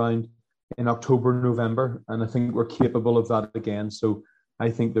turned things around in October, November, and I think we're capable of that again. So I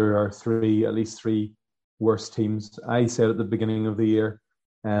think there are at least three worse teams. I said at the beginning of the year,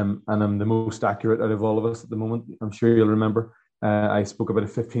 and I'm the most accurate out of all of us at the moment. I'm sure you'll remember. I spoke about a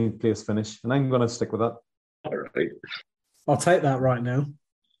 15th place finish, and I'm going to stick with that. All right. I'll take that right now.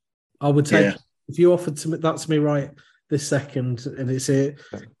 I would take if you offered that to me right this second, and it's a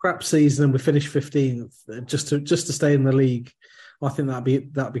crap season, and we finish 15th just to stay in the league. I think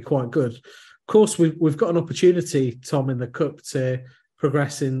that'd be quite good. Of course, we've got an opportunity, Tom, in the cup to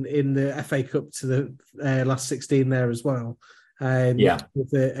progress in the FA Cup to the last 16 there as well.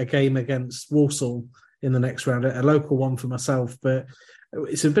 With a game against Walsall in the next round, a local one for myself. But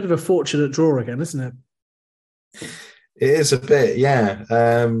it's a bit of a fortunate draw again, isn't it? It is a bit, yeah.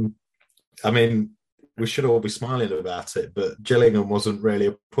 I mean, we should all be smiling about it, but Gillingham wasn't really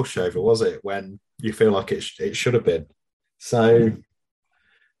a pushover, was it, when you feel like it should have been? So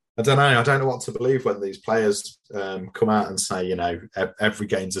I don't know what to believe when these players come out and say, you know, every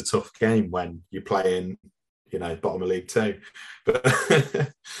game's a tough game when you're playing, you know, bottom of League Two.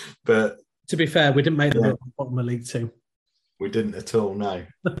 But to be fair, we didn't make the bottom of League Two. We didn't at all, no,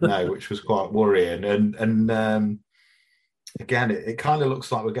 which was quite worrying. And again, it kind of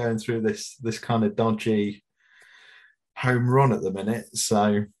looks like we're going through this kind of dodgy home run at the minute.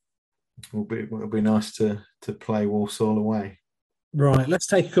 So it'll be nice to play Walsall away. Right, let's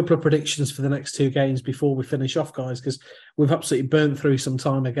take a couple of predictions for the next two games before we finish off, guys, because we've absolutely burnt through some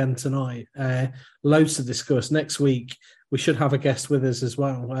time again tonight. Loads to discuss. Next week, we should have a guest with us as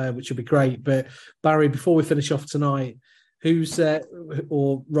well, which would be great. But Barry, before we finish off tonight, what's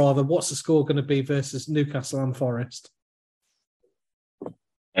the score going to be versus Newcastle and Forest?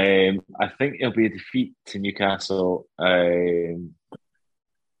 I think it'll be a defeat to Newcastle, 2-0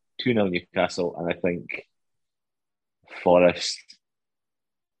 Newcastle, and I think Forest.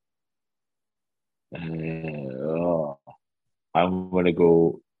 I'm going to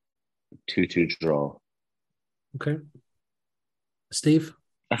go 2-2 draw. Okay, Steve.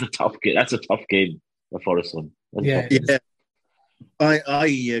 That's a tough game. The Forest one. Yeah.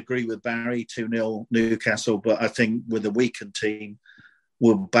 I agree with Barry. 2-0 Newcastle, but I think with a weakened team,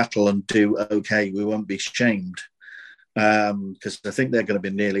 we'll battle and do okay. We won't be shamed because I think they're going to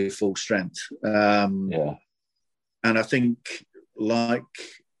be nearly full strength. And I think, like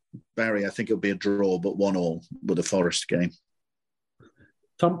Barry, I think it'll be a draw, but 1-1 with a Forest game.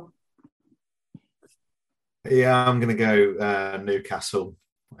 Tom? Yeah, I'm going to go Newcastle.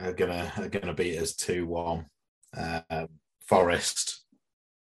 Are going to beat us 2-1. Forest,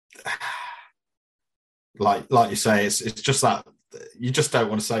 like you say, it's just that you just don't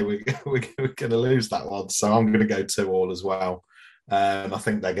want to say we're going to lose that one. So I'm going to go 2-2 as well. I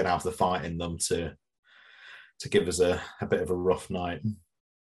think they're going to have the fight in them to give us a bit of a rough night.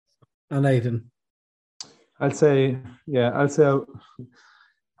 And Aidan? I'd say a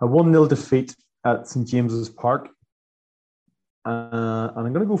 1-0 defeat at St James's Park. And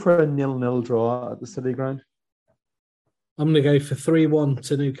I'm going to go for a 0-0 draw at the City Ground. I'm going to go for 3-1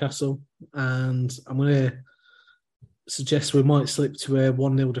 to Newcastle, and I'm going to suggest we might slip to a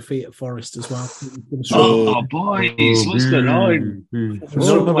 1-0 defeat at Forest as well. Oh, boys, what's going on?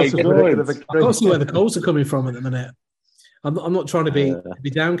 Oh, my God. I can't see where the goals are coming from at the minute. I'm not trying to be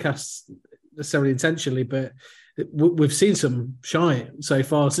downcast necessarily intentionally, but we've seen some shite so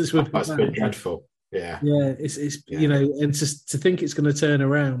far since we've been. That's been dreadful. Yeah, it's you know, and to think it's going to turn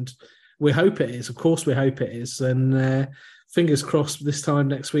around, we hope it is. Of course, we hope it is, and fingers crossed. This time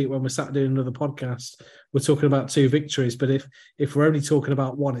next week, when we're sat doing another podcast, we're talking about 2 victories. But if we're only talking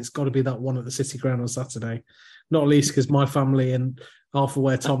about one, it's got to be that one at the City Ground on Saturday. Not least because my family and half of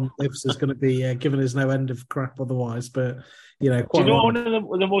where Tom lives is going to be giving us no end of crap otherwise. But you know, do you know what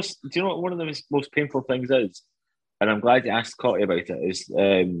one of the most painful things is? And I'm glad you asked Cotty about it. Is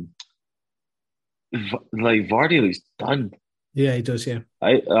like Vardy looks done. Yeah, he does. Yeah,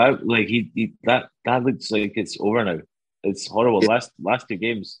 I like he that looks like it's over now. It's horrible. Yeah. Last 2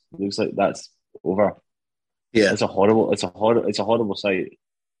 games looks like that's over. Yeah, it's a horrible sight.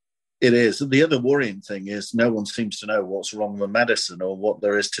 It is. The other worrying thing is no one seems to know what's wrong with Maddison or what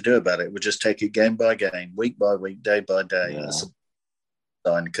there is to do about it. We just take it game by game, week by week, day by day. Yeah.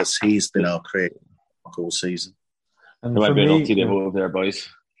 Because he's been our creator all season. And there might be an ulterior motive there, boys.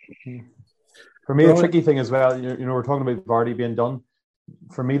 For me, a tricky thing as well. You know, we're talking about Vardy being done.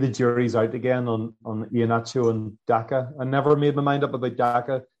 For me, the jury's out again on Iheanacho and Daka. I never made my mind up about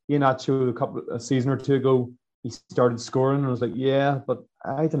Daka. Iheanacho a season or 2 ago, he started scoring, and I was like, yeah, but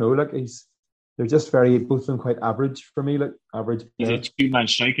I don't know. Like they're just both of them quite average for me. Like average. He's a 2-man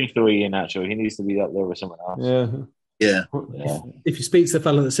striker through Iheanacho. He needs to be up there with someone else. Yeah. If you speak to the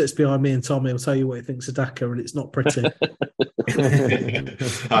fellow that sits behind me and Tom, he'll tell you what he thinks of Daka, and it's not pretty.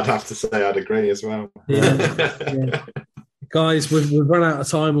 I'd have to say I'd agree as well. Yeah. Guys, we've run out of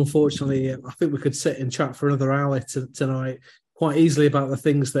time, unfortunately. I think we could sit and chat for another hour tonight quite easily about the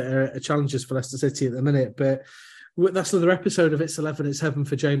things that are challenges for Leicester City at the minute. But that's another episode of It's 11, It's Heaven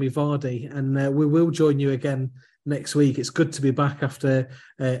for Jamie Vardy. And we will join you again next week. It's good to be back after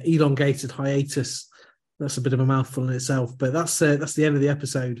elongated hiatus. That's a bit of a mouthful in itself. But that's the end of the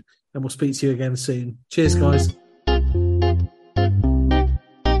episode. And we'll speak to you again soon. Cheers, guys.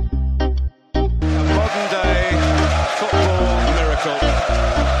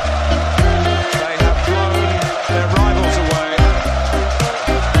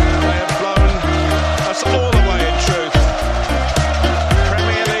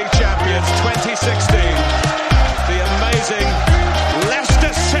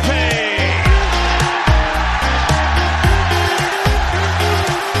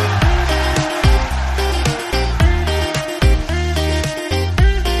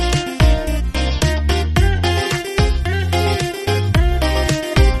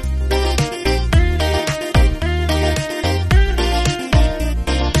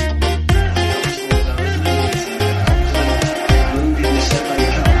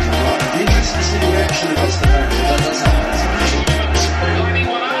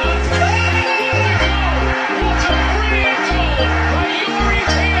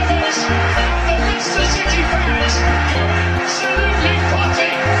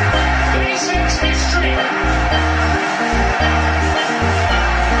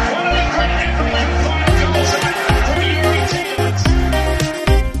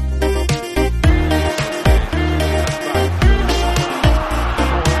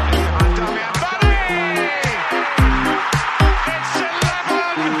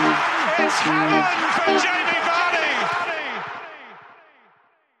 for Jamie Vardy.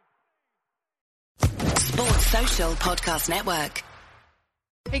 Sports Social Podcast Network.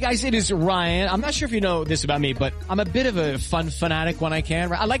 Hey guys, it is Ryan. I'm not sure if you know this about me, but I'm a bit of a fun fanatic when I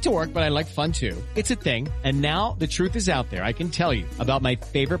can. I like to work, but I like fun too. It's a thing. And now the truth is out there. I can tell you about my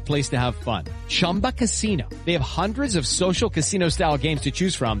favorite place to have fun. Chumba Casino. They have hundreds of social casino style games to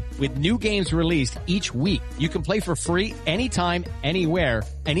choose from with new games released each week. You can play for free anytime, anywhere.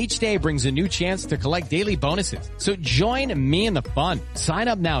 And each day brings a new chance to collect daily bonuses. So join me in the fun. Sign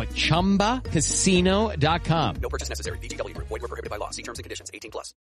up now at ChumbaCasino.com. No purchase necessary. VGW Group. Void where prohibited by law. See terms and conditions. 18+.